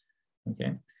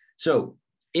 Okay, so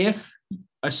if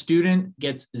a student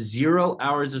gets 0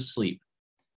 hours of sleep,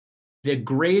 the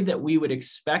grade that we would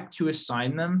expect to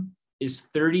assign them is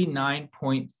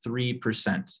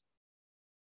 39.3%.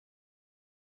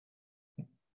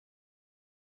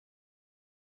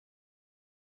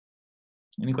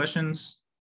 Any questions?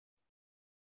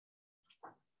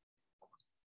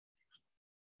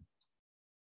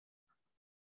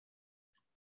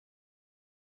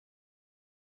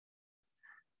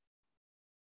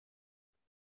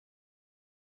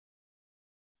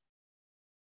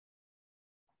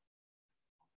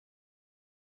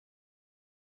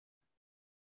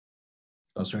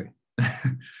 Oh, sorry.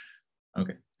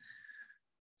 Okay.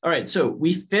 All right, so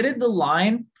we fitted the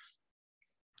line.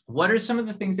 What are some of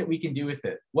the things that we can do with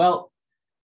it? Well,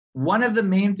 one of the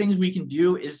main things we can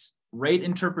do is write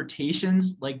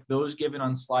interpretations like those given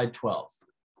on slide 12.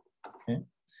 Okay.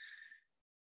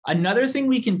 Another thing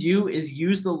we can do is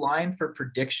use the line for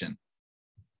prediction.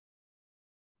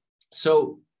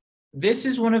 So this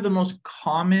is one of the most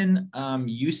common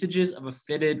usages of a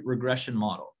fitted regression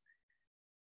model.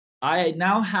 I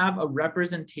now have a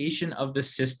representation of the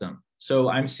system. So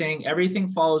I'm saying everything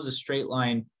follows a straight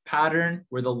line pattern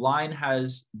where the line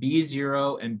has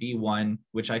B0 and B1,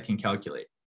 which I can calculate.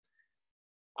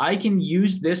 I can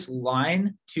use this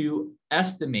line to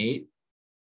estimate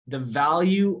the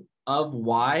value of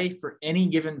Y for any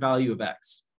given value of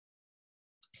X.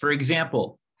 For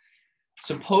example,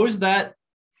 suppose that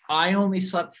I only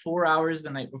slept 4 hours the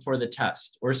night before the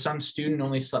test, or some student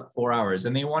only slept 4 hours,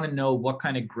 and they want to know what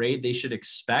kind of grade they should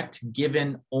expect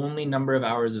given only number of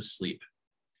hours of sleep.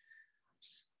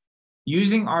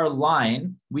 Using our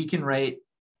line, we can write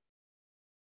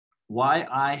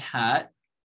yi hat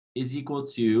is equal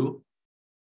to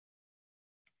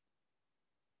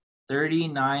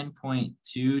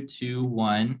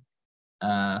 39.221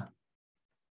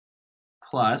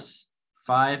 plus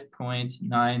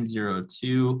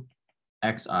 5.902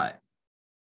 xi.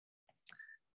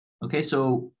 Okay,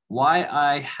 so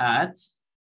yi hat.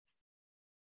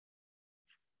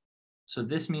 So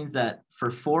this means that for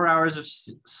 4 hours of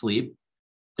sleep,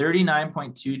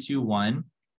 39.221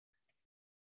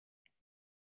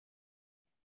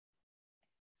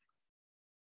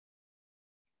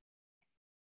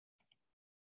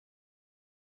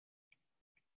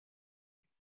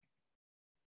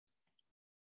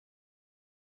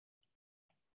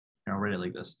 I'll write it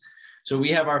like this. So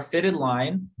we have our fitted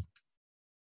line.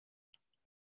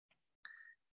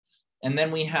 And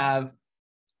then we have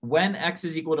when X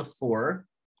is equal to 4,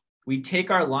 we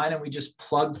take our line and we just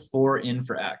plug 4 in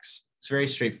for X. It's very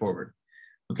straightforward.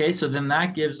 Okay, so then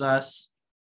that gives us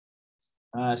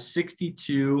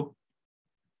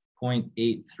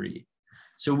 62.83.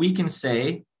 So we can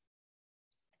say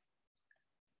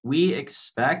we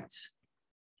expect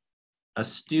a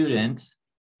student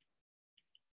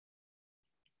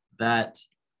that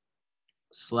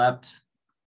slept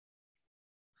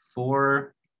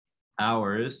 4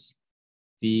 hours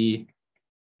the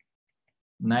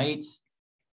night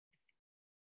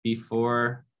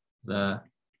before the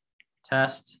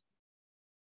test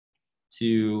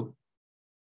to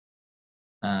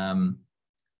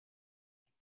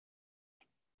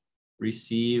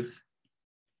receive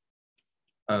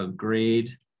a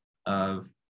grade of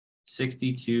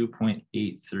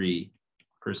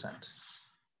 62.83%.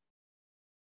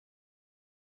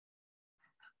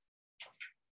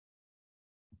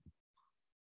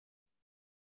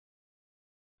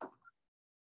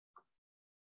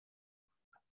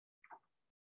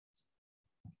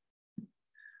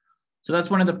 So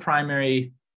that's one of the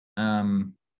primary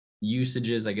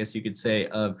usages, I guess you could say,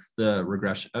 of the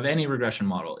regression, of any regression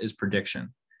model, is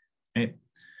prediction. Right?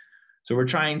 So we're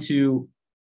trying to,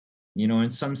 you know,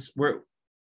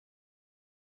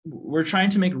 we're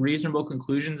trying to make reasonable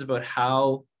conclusions about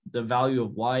how the value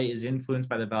of Y is influenced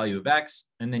by the value of X,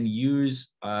 and then use,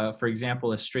 for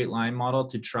example, a straight line model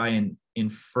to try and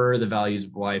infer the values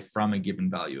of Y from a given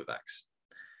value of X.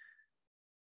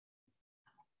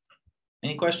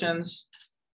 Any questions?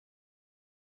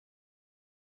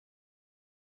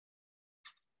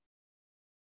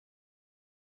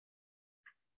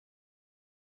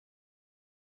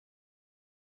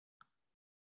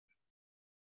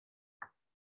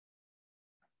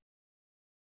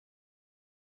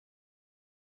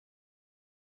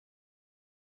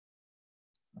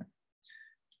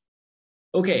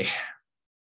 Okay.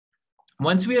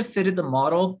 Once we have fitted the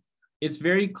model, it's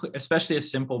very clear, especially a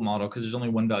simple model because there's only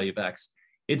one value of X.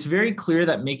 It's very clear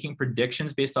that making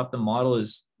predictions based off the model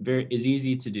is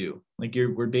easy to do. Like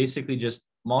we're basically just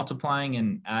multiplying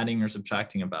and adding or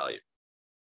subtracting a value.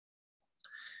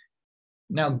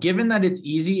 Now, given that it's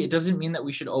easy, it doesn't mean that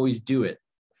we should always do it.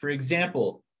 For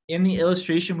example, in the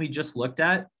illustration we just looked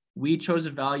at, we chose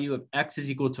a value of X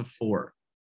is equal to 4.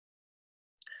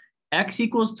 X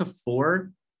equals to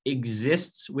 4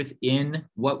 exists within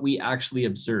what we actually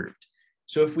observed.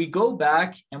 So if we go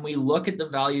back and we look at the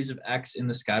values of X in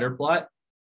the scatter plot,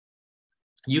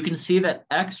 you can see that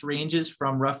X ranges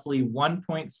from roughly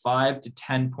 1.5 to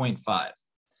 10.5.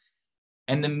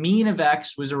 And the mean of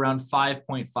X was around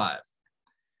 5.5.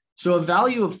 So a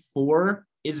value of 4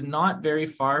 is not very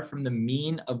far from the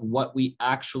mean of what we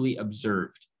actually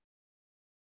observed.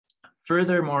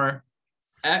 Furthermore,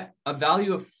 a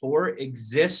value of 4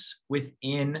 exists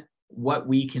within what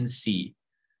we can see.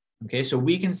 Okay, so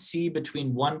we can see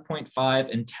between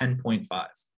 1.5 and 10.5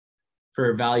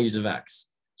 for values of X.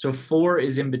 So 4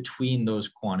 is in between those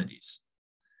quantities.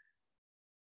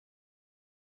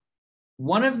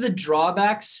 One of the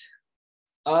drawbacks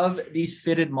of these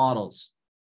fitted models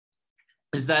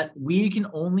is that we can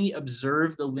only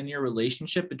observe the linear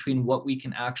relationship between what we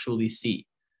can actually see.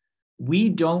 We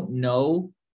don't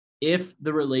know if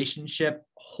the relationship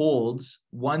holds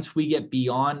once we get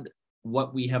beyond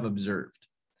what we have observed.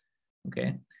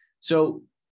 Okay, so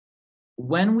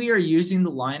when we are using the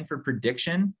line for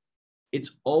prediction,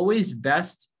 it's always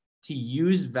best to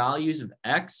use values of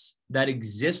X that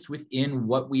exist within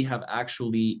what we have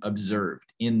actually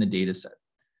observed in the data set.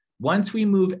 Once we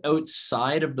move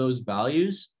outside of those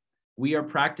values, we are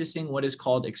practicing what is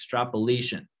called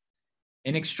extrapolation.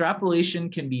 And extrapolation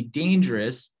can be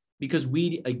dangerous because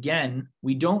we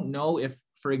don't know if,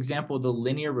 for example, the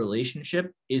linear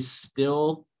relationship is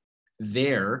still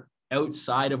there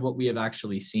outside of what we have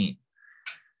actually seen.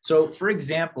 So for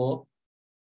example,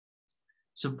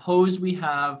 suppose we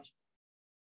have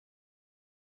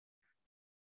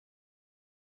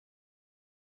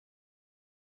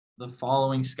the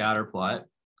following scatter plot.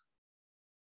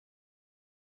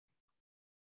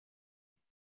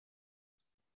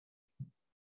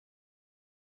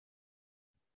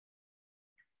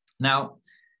 Now,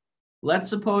 let's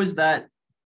suppose that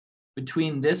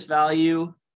between this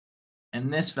value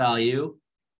and this value,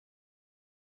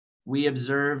 we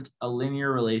observed a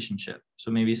linear relationship. So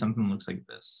maybe something looks like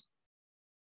this.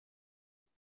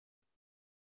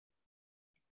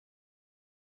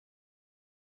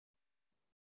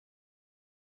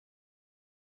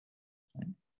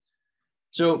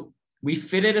 So we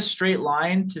fitted a straight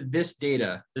line to this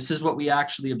data. This is what we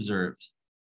actually observed.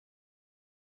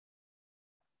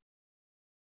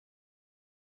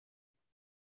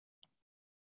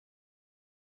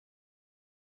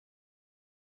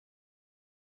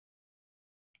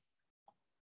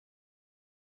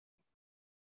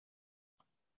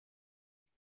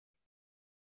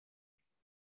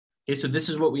 Okay, so this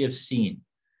is what we have seen.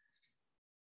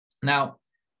 Now,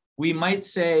 we might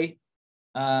say,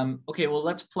 okay, well,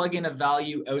 let's plug in a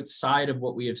value outside of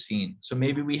what we have seen. So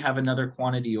maybe we have another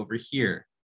quantity over here.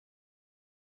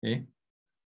 Okay.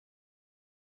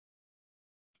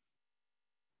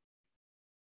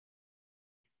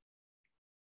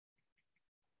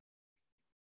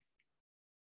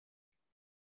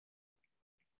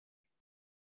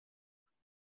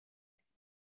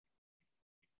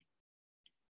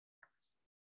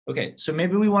 Okay, so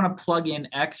maybe we want to plug in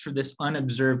X for this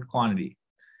unobserved quantity.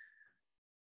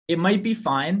 It might be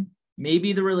fine.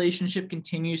 Maybe the relationship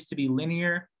continues to be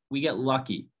linear. We get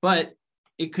lucky. But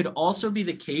it could also be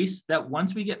the case that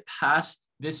once we get past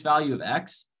this value of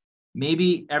X,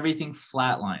 maybe everything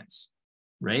flatlines,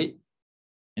 right?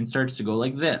 And starts to go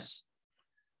like this.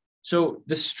 So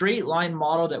the straight line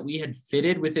model that we had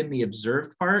fitted within the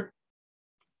observed part,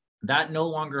 that no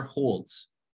longer holds.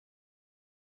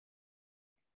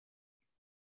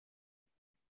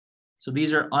 So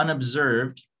these are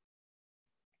unobserved,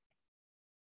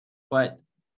 but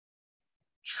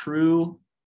true.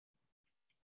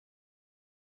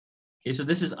 Okay, so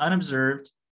this is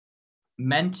unobserved,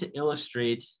 meant to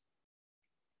illustrate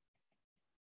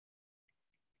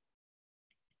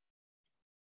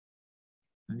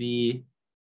the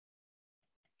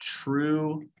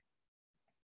true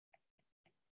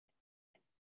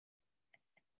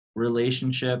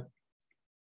relationship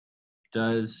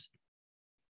does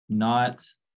not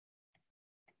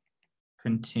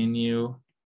continue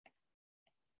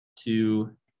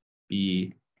to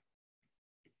be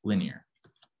linear.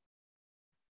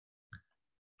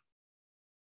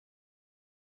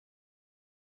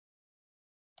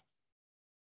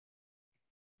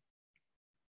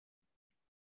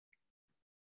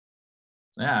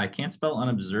 Yeah, I can't spell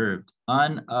unobserved.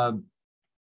 Unobserved.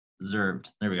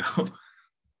 There we go.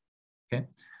 Okay.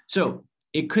 So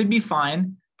it could be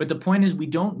fine, but the point is we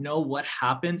don't know what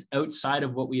happens outside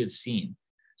of what we have seen.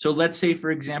 So let's say,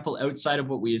 for example, outside of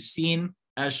what we have seen,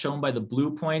 as shown by the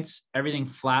blue points, everything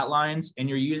flatlines, and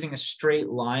you're using a straight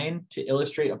line to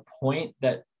illustrate a point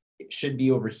that should be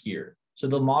over here. So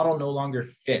the model no longer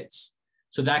fits.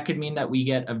 So that could mean that we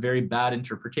get a very bad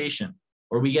interpretation,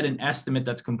 or we get an estimate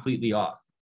that's completely off.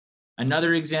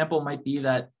 Another example might be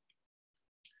that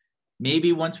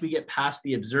maybe once we get past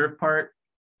the observed part,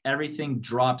 everything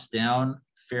drops down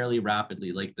fairly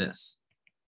rapidly like this.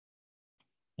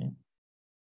 Okay.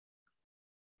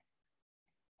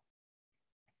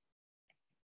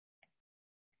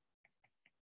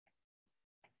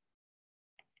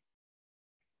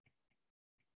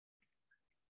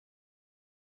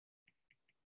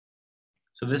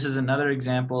 So this is another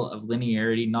example of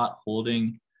linearity not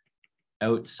holding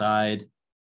outside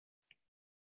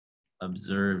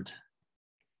observed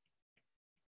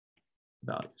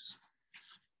values.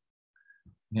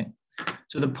 Okay.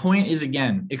 So the point is,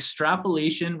 again,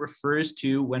 extrapolation refers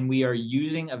to when we are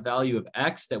using a value of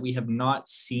X that we have not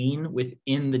seen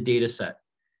within the data set.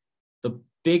 The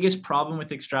biggest problem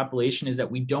with extrapolation is that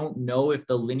we don't know if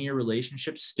the linear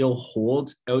relationship still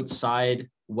holds outside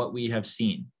what we have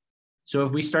seen. So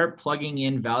if we start plugging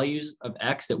in values of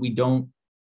X that we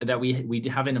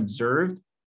haven't observed,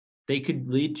 they could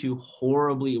lead to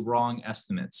horribly wrong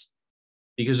estimates.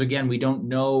 Because again, we don't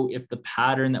know if the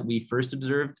pattern that we first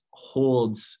observed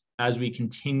holds as we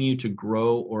continue to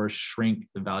grow or shrink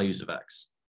the values of X.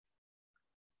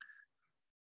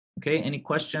 Okay, any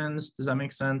questions? Does that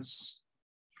make sense?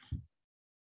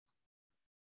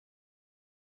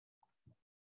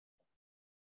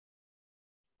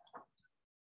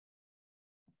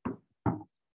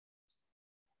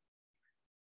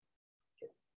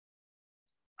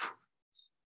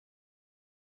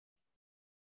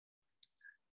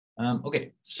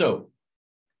 Okay, so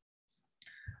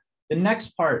the next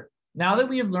part, now that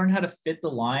we have learned how to fit the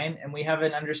line and we have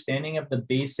an understanding of the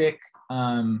basic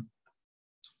how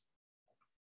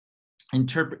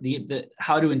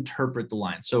to interpret the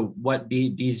line. So what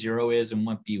B0 is and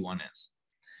what B1 is.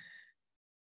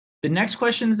 The next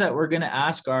questions that we're going to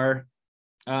ask are,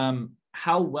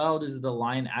 how well does the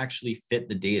line actually fit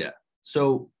the data?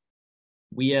 So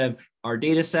we have our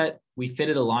data set, we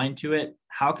fitted a line to it.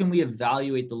 How can we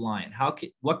evaluate the line?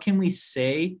 What can we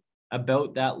say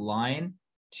about that line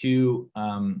to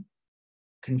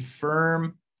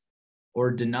confirm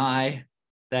or deny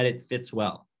that it fits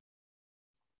well?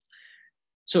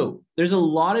 So there's a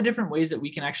lot of different ways that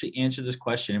we can actually answer this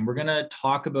question, and we're going to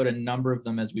talk about a number of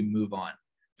them as we move on.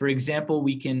 For example,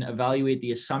 we can evaluate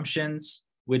the assumptions,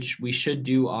 which we should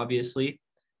do, obviously.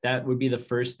 That would be the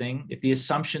first thing. If the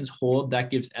assumptions hold,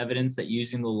 that gives evidence that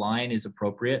using the line is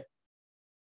appropriate.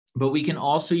 But we can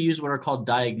also use what are called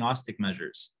diagnostic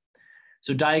measures.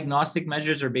 So diagnostic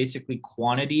measures are basically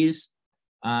quantities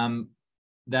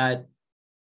that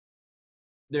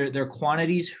they're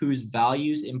quantities whose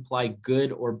values imply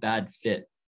good or bad fit,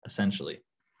 essentially.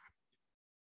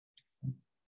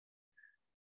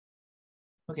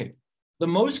 Okay, the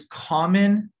most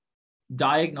common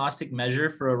diagnostic measure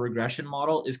for a regression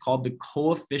model is called the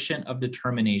coefficient of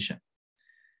determination.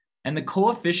 And the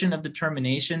coefficient of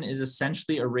determination is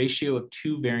essentially a ratio of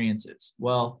two variances.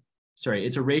 Well, sorry,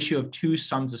 it's a ratio of two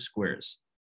sums of squares,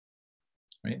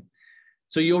 right?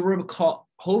 So you'll recall,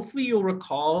 hopefully you'll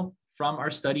recall from our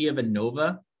study of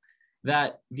ANOVA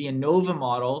that the ANOVA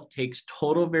model takes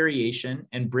total variation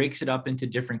and breaks it up into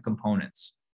different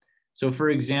components. So for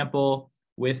example,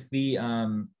 with the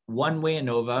one-way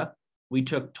ANOVA, we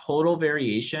took total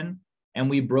variation and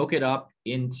we broke it up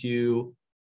into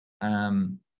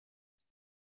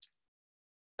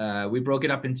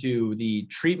the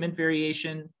treatment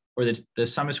variation, or the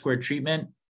sum of squared treatment,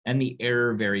 and the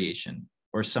error variation,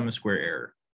 or sum of square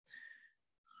error.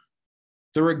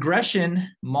 The regression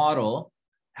model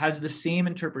has the same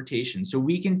interpretation. So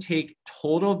we can take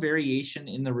total variation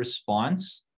in the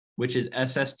response, which is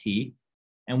SST,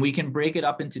 and we can break it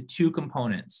up into two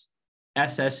components: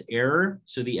 SS error,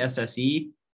 so the SSE,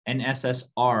 and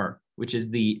SSR, which is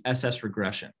the SS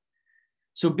regression.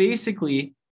 So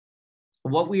basically,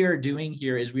 what we are doing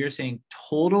here is we are saying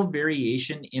total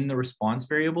variation in the response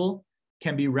variable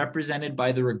can be represented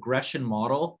by the regression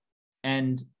model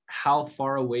and how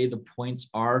far away the points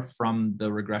are from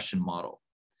the regression model.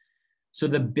 So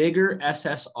the bigger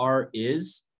SSR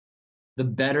is, the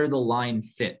better the line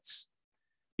fits.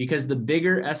 Because the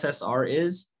bigger SSR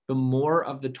is, the more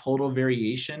of the total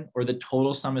variation or the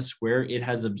total sum of square it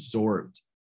has absorbed.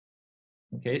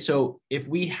 Okay, so if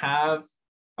we have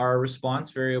our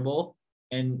response variable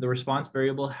and the response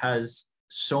variable has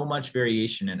so much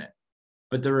variation in it,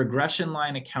 but the regression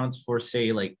line accounts for,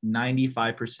 say, like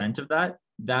 95% of that,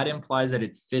 that implies that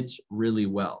it fits really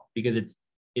well because it's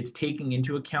taking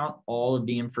into account all of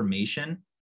the information,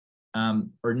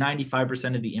 or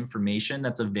 95% of the information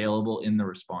that's available in the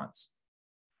response.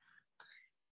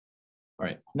 All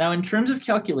right, now in terms of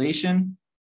calculation,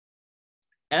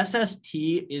 SST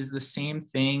is the same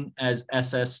thing as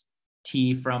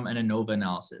SST from an ANOVA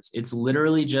analysis. It's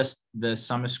literally just the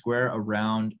sum of square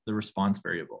around the response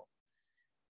variable.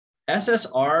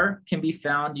 SSR can be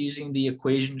found using the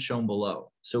equation shown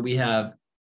below. So we have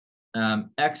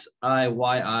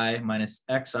xiyi minus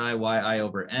xiyi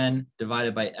over n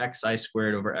divided by xi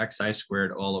squared over xi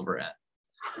squared all over n.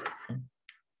 Okay.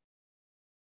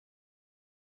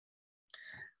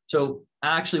 So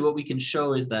actually what we can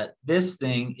show is that this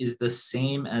thing is the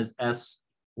same as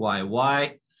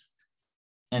SYY,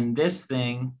 and this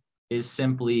thing is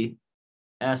simply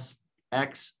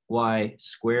SXY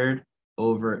squared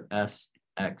over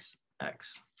SXX.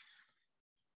 X.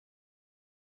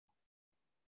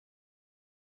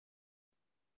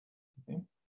 Okay.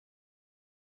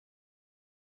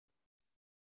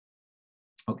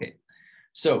 Okay,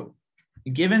 so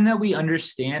given that we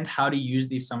understand how to use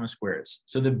these sum of squares,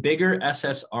 so the bigger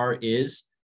SSR is,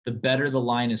 the better the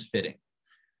line is fitting.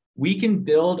 We can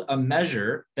build a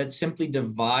measure that simply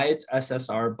divides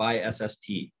SSR by SST.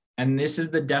 And this is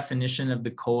the definition of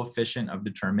the coefficient of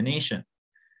determination.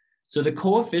 So the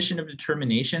coefficient of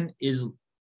determination is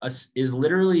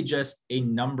literally just a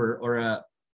number or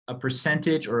a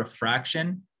percentage or a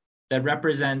fraction that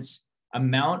represents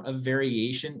amount of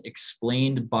variation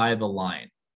explained by the line.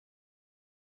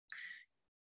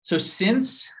 So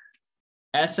since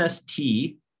SST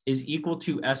is equal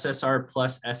to SSR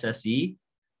plus SSE,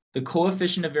 the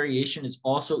coefficient of variation is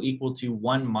also equal to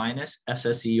 1 minus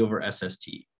SSE over SST.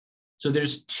 So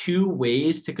there's two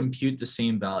ways to compute the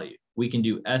same value. We can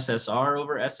do SSR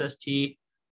over SST,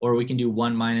 or we can do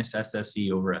 1 minus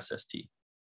SSE over SST.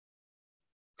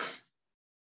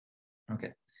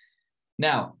 Okay.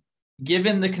 Now,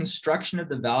 given the construction of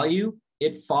the value,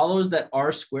 it follows that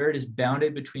R squared is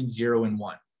bounded between 0 and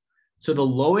 1. So the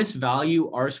lowest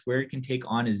value R squared can take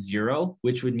on is 0,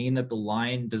 which would mean that the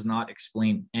line does not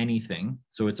explain anything.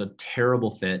 So it's a terrible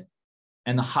fit.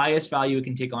 And the highest value it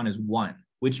can take on is 1,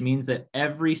 which means that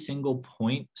every single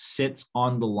point sits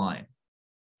on the line.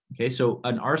 Okay, so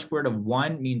an R squared of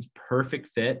 1 means perfect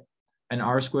fit. An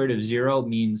R squared of 0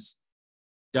 means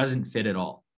doesn't fit at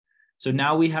all. So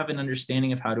now we have an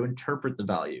understanding of how to interpret the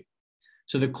value.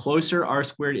 So the closer R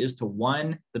squared is to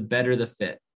 1, the better the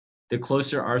fit. The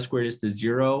closer R squared is to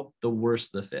 0, the worse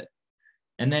the fit.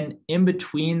 And then in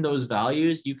between those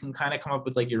values, you can kind of come up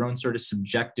with like your own sort of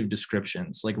subjective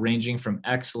descriptions, like ranging from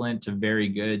excellent to very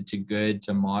good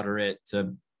to moderate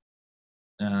to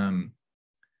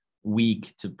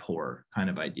weak to poor kind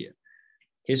of idea.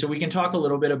 Okay, so we can talk a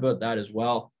little bit about that as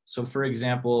well. So for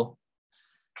example,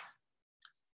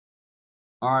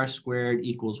 R squared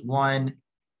equals 1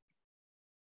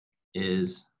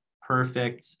 is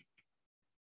perfect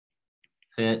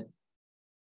fit.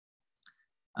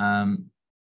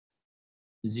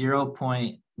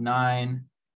 0.9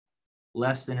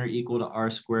 less than or equal to R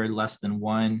squared less than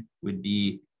 1 would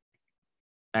be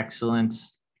excellent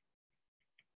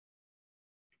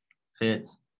fit.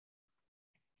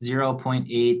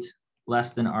 0.8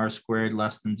 less than R squared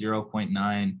less than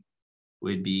 0.9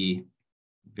 would be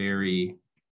very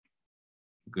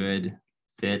good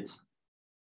fit.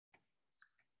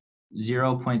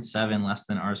 0.7 less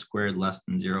than R squared less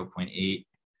than 0.8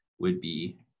 would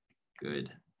be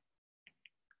good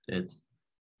fit.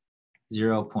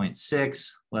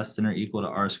 0.6 less than or equal to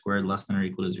R squared less than or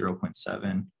equal to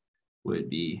 0.7 would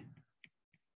be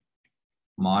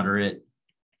moderate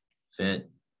fit.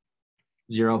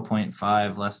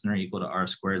 0.5 less than or equal to R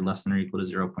squared less than or equal to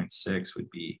 0.6 would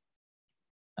be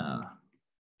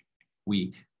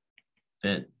weak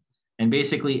fit. And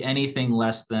basically anything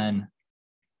less than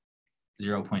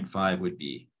 0.5 would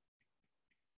be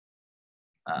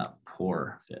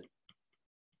poor fit.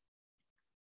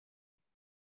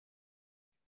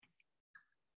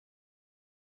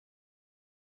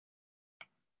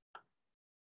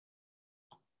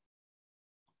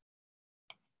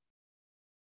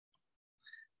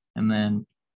 And then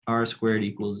R squared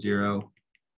equals 0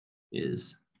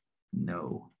 is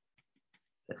no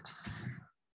fit.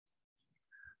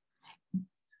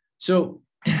 So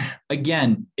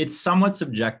again, it's somewhat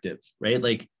subjective, right?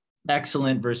 Like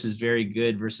excellent versus very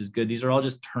good versus good. These are all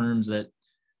just terms that,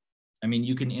 I mean,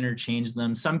 you can interchange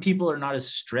them. Some people are not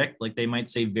as strict, like they might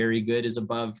say very good is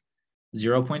above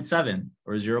 0.7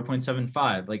 or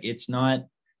 0.75. Like it's not,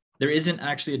 there isn't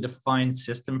actually a defined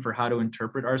system for how to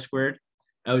interpret R squared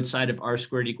outside of R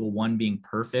squared equal 1 being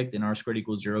perfect and R squared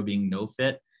equals 0 being no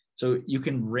fit. So you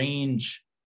can range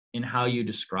in how you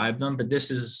describe them, but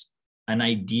this is an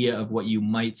idea of what you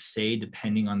might say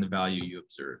depending on the value you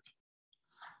observe.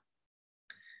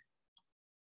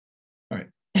 All right.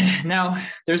 Now,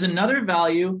 there's another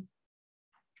value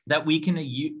that we can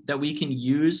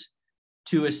use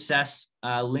to assess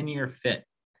linear fit,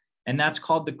 and that's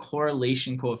called the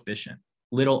correlation coefficient,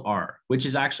 little r, which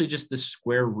is actually just the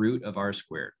square root of R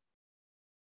squared.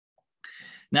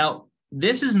 Now,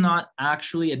 this is not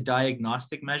actually a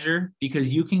diagnostic measure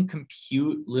because you can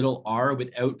compute little r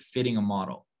without fitting a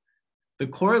model. The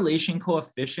correlation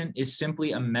coefficient is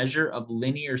simply a measure of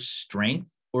linear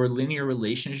strength or linear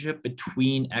relationship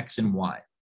between x and y.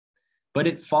 But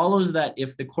it follows that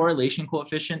if the correlation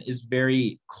coefficient is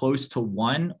very close to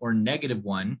 1 or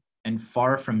 -1 and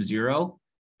far from 0,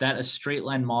 that a straight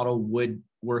line model would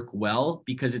work well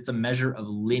because it's a measure of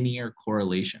linear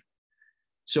correlation.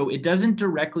 So it doesn't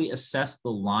directly assess the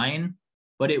line,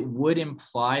 but it would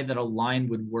imply that a line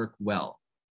would work well,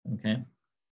 okay?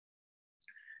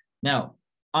 Now,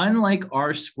 unlike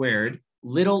r squared,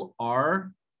 little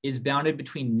r is bounded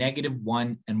between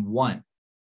 -1 and 1,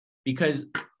 because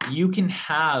you can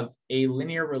have a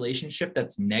linear relationship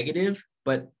that's negative,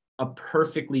 but a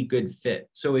perfectly good fit.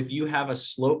 So if you have a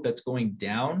slope that's going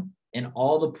down and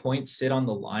all the points sit on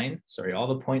the line,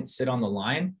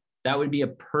 that would be a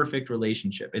perfect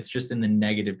relationship. It's just in the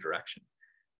negative direction.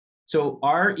 So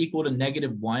r equal to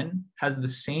 -1 has the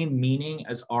same meaning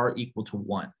as r equal to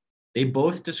 1. They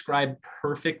both describe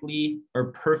perfect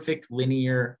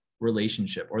linear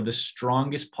relationship, or the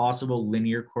strongest possible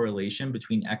linear correlation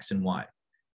between x and y.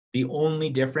 The only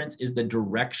difference is the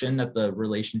direction that the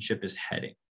relationship is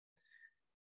heading.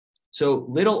 So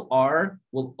little r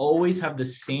will always have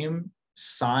the same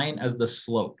sign as the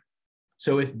slope.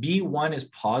 So if b1 is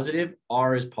positive,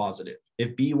 r is positive.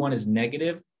 If b1 is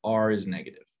negative, r is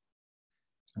negative.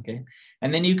 Okay,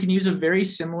 and then you can use a very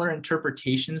similar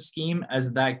interpretation scheme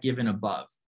as that given above,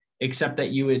 except that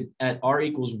you would, at r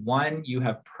equals 1, you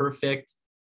have a perfect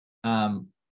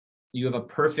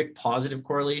positive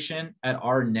correlation. At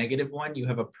r -1, you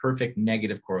have a perfect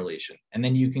negative correlation. And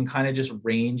then you can kind of just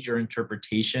range your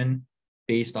interpretation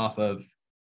based off of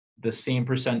the same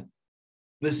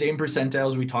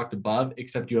percentiles we talked above,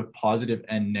 except you have positive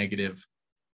and negative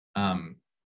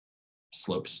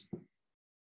slopes.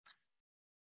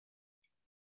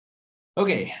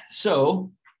 Okay,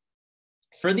 so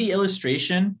for the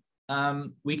illustration,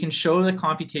 we can show the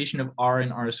computation of r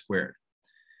and r squared.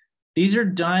 These are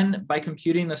done by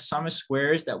computing the sum of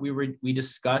squares that we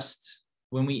discussed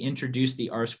when we introduced the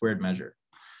r squared measure.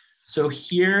 So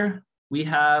here we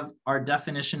have our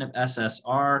definition of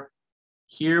SSR.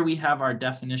 Here we have our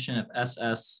definition of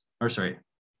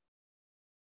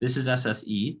this is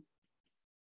SSE.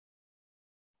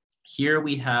 Here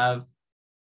we have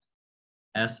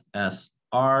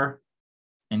SSR,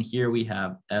 and here we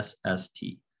have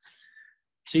SST.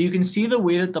 So you can see the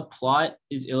way that the plot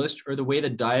is illustrated, or the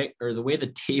way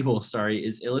the table,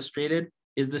 is illustrated,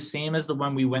 is the same as the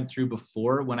one we went through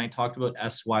before when I talked about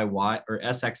SYY or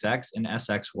SXX and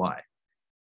SXY.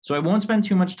 So I won't spend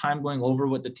too much time going over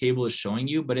what the table is showing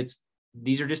you, but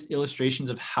these are just illustrations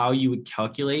of how you would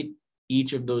calculate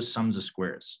each of those sums of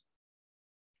squares.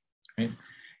 Right?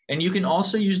 And you can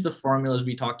also use the formulas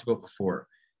we talked about before.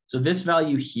 So this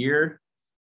value here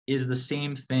is the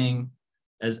same thing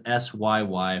as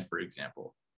SYY, for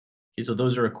example. Okay, so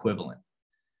those are equivalent.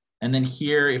 And then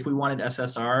here, if we wanted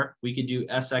SSR, we could do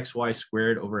SXY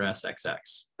squared over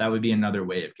SXX. That would be another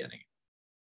way of getting it.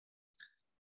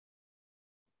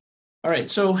 All right,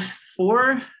 so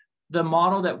for the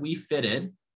model that we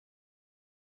fitted,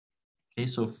 okay,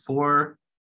 so for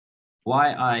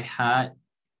yi hat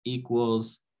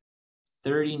equals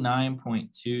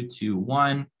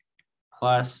 39.221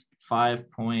 plus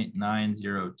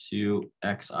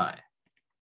 5.902 xi.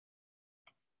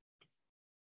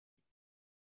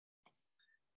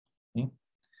 Okay.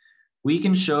 We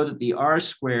can show that the r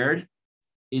squared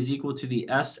is equal to the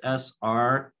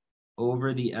SSR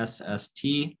over the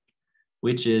SST,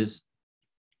 which is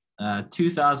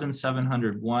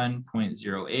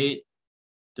 2,701.08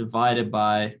 divided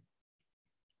by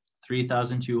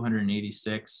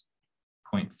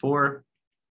 3,286.4,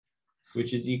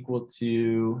 which is equal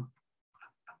to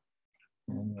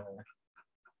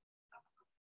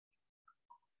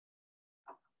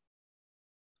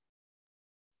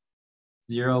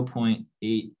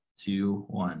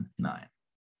 0.8219.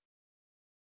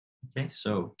 Okay,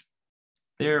 so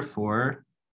therefore,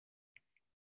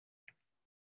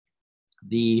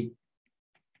 the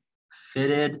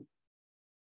fitted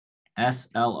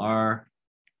SLR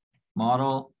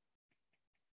model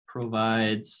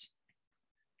provides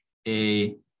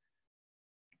a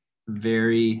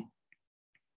very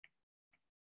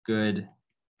good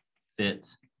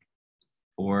fit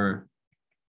for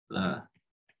the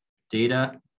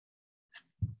data.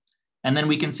 And then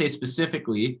we can say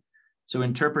specifically, so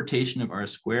interpretation of r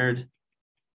squared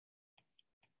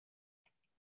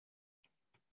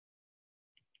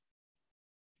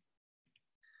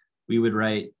we would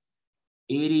write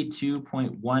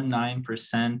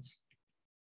 82.19%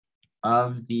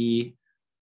 of the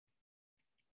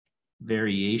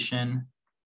variation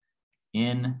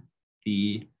in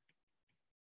the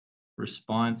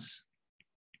response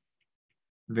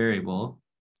variable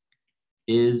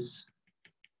is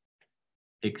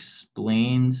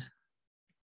explained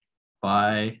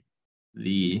by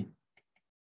the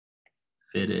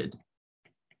fitted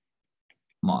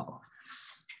model.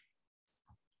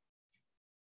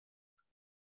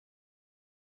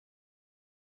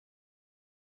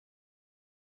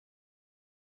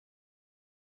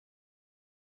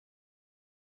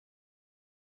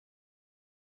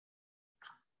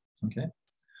 Okay.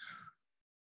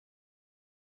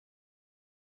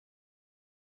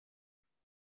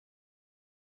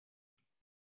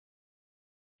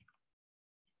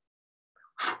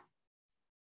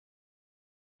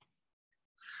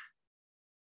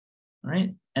 All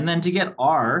right, and then to get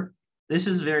R, this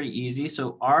is very easy.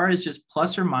 So R is just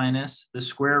plus or minus the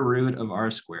square root of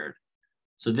R squared.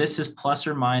 So this is plus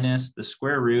or minus the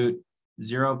square root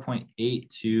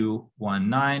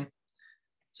 0.8219.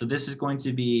 So this is going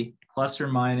to be plus or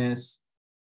minus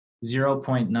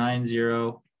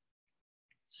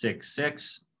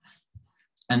 0.9066.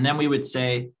 And then we would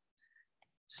say,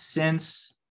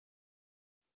 since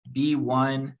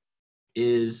B1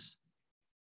 is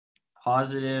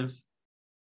positive,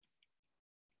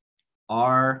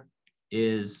 R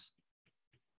is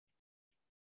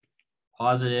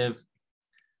positive,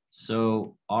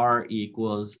 so R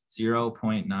equals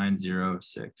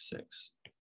 0.9066.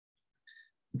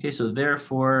 Okay, so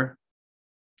therefore,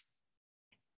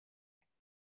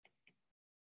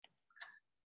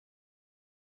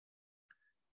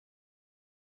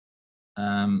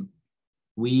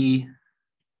 we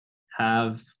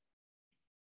have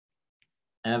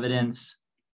evidence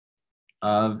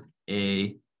of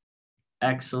a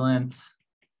excellent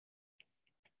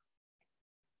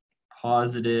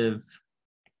positive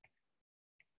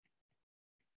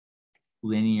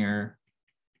linear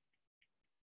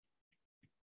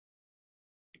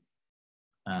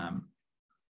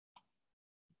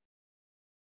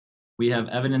we have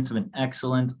evidence of an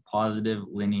excellent positive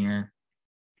linear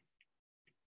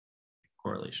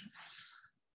correlation.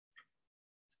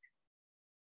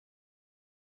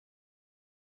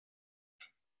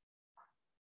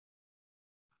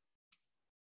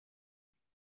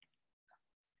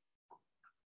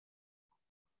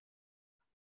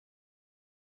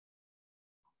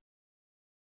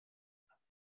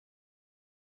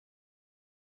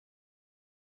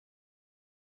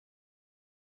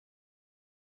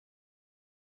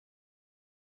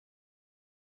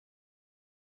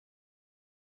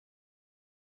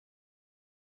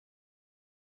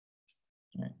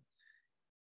 Right.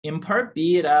 In part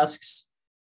B, it asks,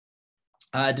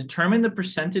 determine the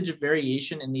percentage of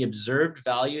variation in the observed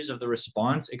values of the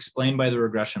response explained by the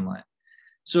regression line.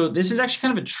 So this is actually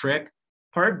kind of a trick.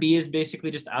 Part B is basically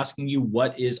just asking you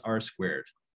what is R squared.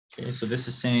 Okay, so this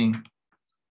is saying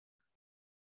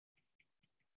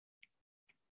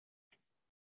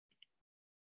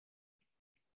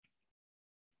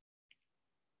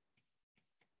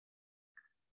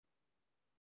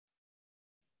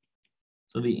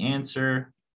so the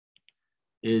answer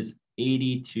is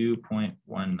 82.19%.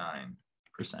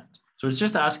 So it's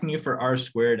just asking you for R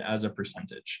squared as a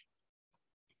percentage.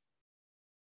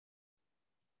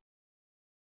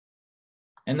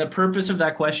 And the purpose of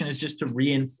that question is just to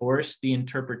reinforce the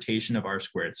interpretation of R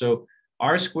squared. So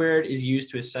R squared is used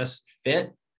to assess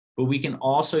fit, but we can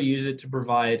also use it to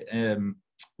provide,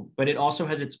 but it also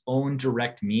has its own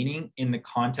direct meaning in the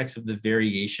context of the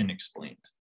variation explained.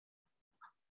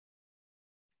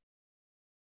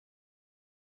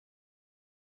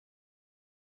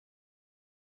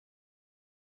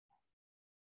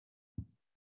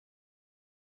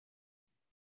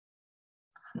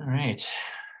 All right.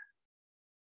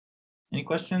 Any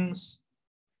questions?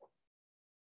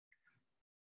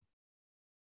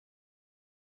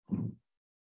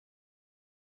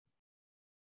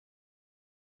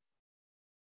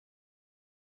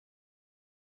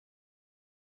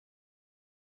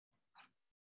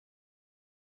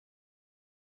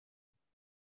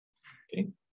 Okay.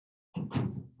 All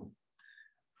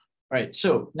right,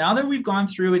 so now that we've gone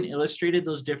through and illustrated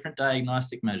those different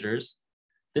diagnostic measures,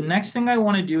 the next thing I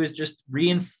want to do is just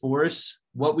reinforce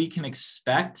what we can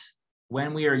expect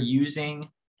when we are using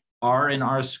R and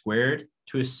R squared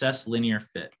to assess linear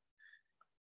fit.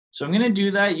 So I'm going to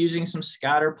do that using some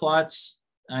scatter plots.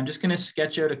 I'm just going to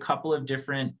sketch out a couple of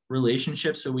different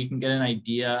relationships so we can get an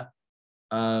idea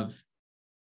of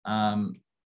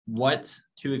what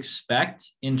to expect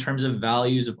in terms of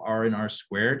values of R and R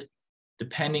squared,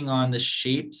 depending on the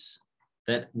shapes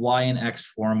that Y and X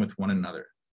form with one another.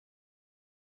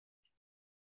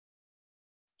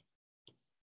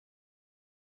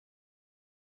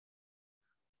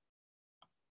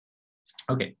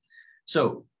 Okay,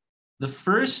 so the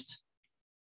first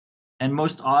and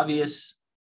most obvious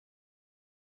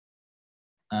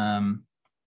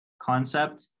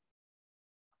concept,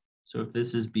 so if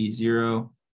this is B0,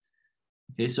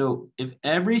 okay, so if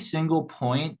every single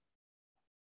point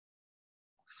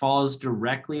falls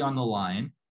directly on the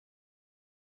line,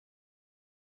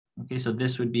 okay, so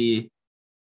this would be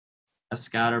a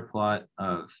scatter plot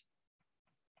of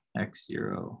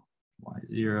x0,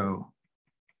 y0,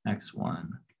 x1,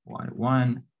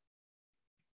 y1,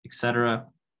 etc.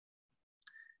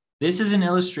 This is an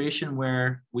illustration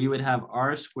where we would have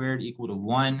r squared equal to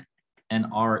 1 and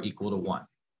r equal to 1.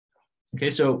 Okay,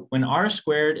 so when r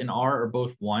squared and r are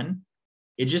both 1,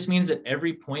 it just means that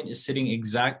every point is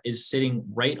sitting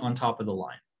right on top of the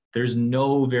line. There's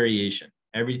no variation.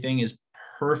 Everything is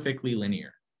perfectly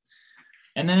linear.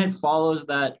 And then it follows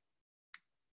that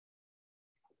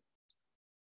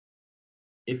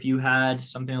if you had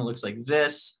something that looks like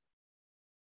this,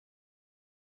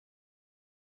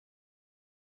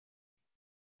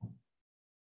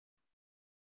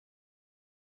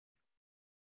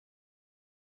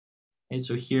 and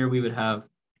so here we would have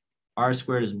r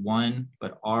squared is 1,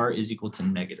 but r is equal to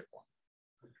 -1.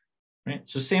 Right?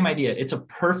 So same idea. It's a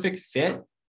perfect fit.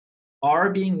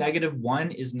 R being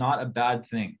 -1 is not a bad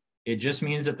thing. It just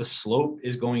means that the slope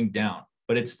is going down,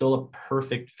 but it's still a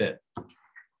perfect fit.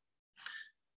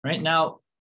 Right now,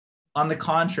 on the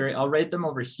contrary, I'll write them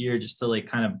over here just to like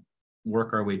kind of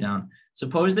work our way down.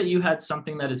 Suppose that you had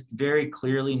something that is very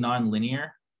clearly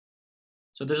nonlinear.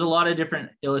 So there's a lot of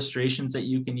different illustrations that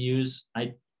you can use.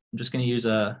 I'm just going to use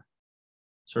a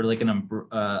sort of like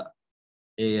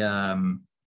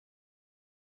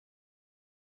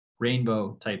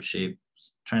rainbow type shape.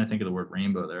 Just trying to think of the word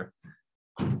rainbow there.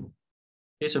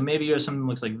 Okay, so maybe you have something that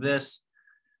looks like this.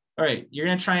 All right, you're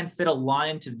going to try and fit a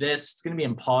line to this. It's going to be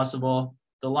impossible.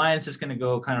 The line is just going to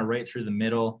go kind of right through the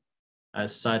middle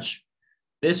as such.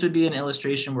 This would be an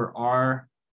illustration where r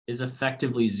is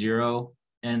effectively 0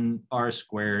 and r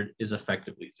squared is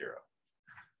effectively 0.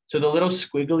 So the little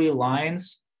squiggly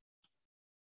lines,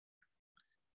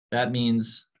 that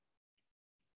means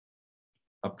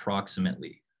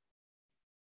approximately.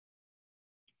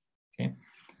 Okay.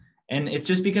 And it's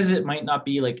just because it might not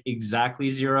be like exactly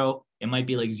 0. It might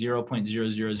be like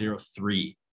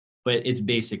 0.0003, but it's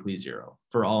basically 0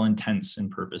 for all intents and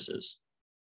purposes.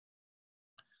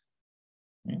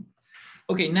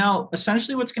 Okay, now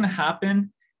essentially what's going to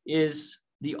happen is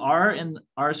the r and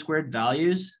r squared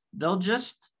values, they'll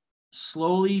just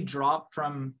slowly drop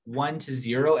from 1 to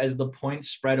 0 as the points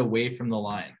spread away from the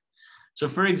line. So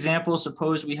for example,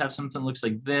 suppose we have something that looks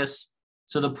like this.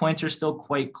 So the points are still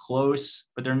quite close,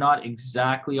 but they're not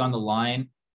exactly on the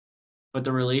line, but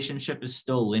the relationship is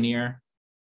still linear.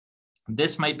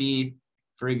 This might be,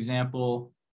 for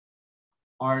example,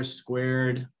 r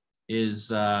squared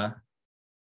is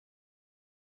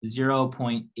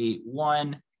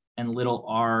 0.81 and little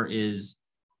r is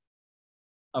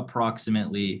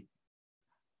approximately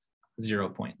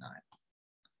 0.9.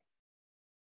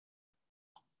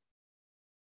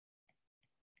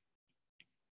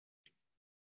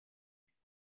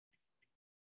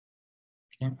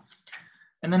 Okay.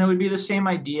 And then it would be the same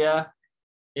idea.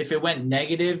 If it went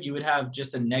negative, you would have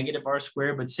just a negative r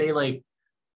squared, but say like,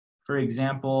 for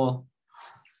example,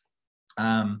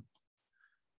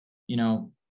 you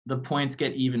know, the points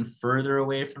get even further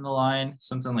away from the line,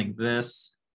 something like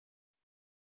this,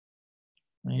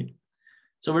 right?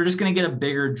 So we're just going to get a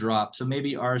bigger drop. So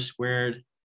maybe r squared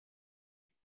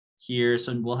here.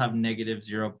 So we'll have negative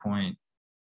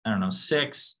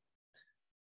 0.6.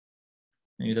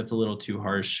 Maybe that's a little too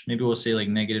harsh. Maybe we'll say like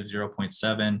negative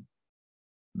 0.7.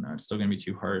 No, it's still going to be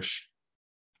too harsh.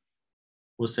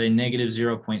 We'll say negative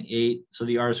 0.8. So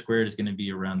the r squared is going to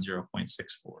be around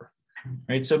 0.64.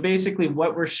 Right. So basically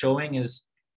what we're showing is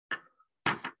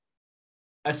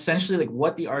essentially like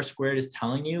what the r squared is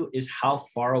telling you is how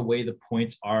far away the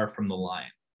points are from the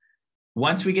line.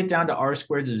 Once we get down to r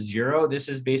squareds of 0, this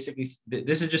is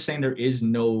just saying there is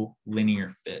no linear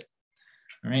fit.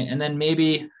 All right. And then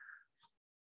maybe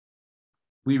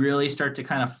we really start to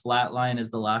kind of flatline as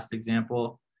the last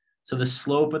example. So the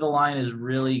slope of the line is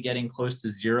really getting close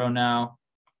to 0 now.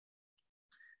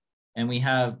 And we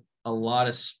have a lot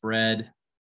of spread,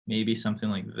 maybe something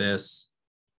like this.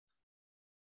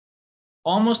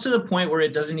 Almost to the point where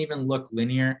it doesn't even look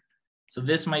linear. So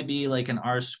this might be like an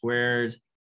r squared.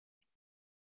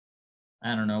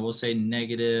 I don't know, we'll say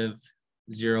negative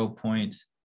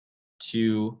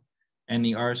 0.2, and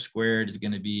the r squared is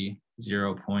going to be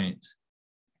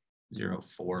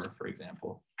 0.04, for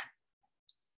example.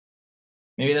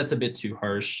 Maybe that's a bit too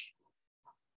harsh.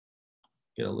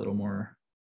 Get a little more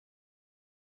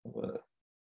of a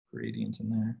gradient in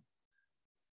there.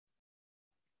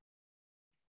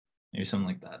 Maybe something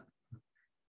like that.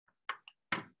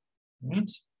 All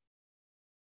right.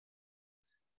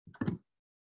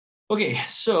 Okay,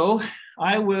 so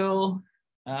I will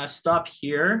stop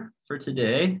here for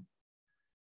today.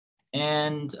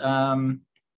 And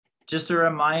just a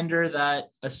reminder that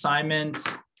assignment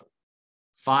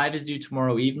 5 is due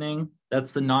tomorrow evening.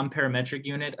 That's the non-parametric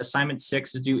unit. Assignment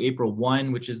 6 is due April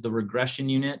 1, which is the regression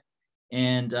unit.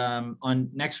 And on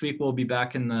next week, we'll be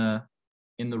back in the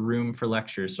room for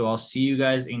lectures. So I'll see you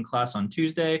guys in class on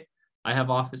Tuesday. I have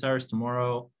office hours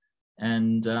tomorrow.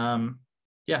 And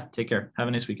yeah, take care. Have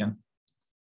a nice weekend.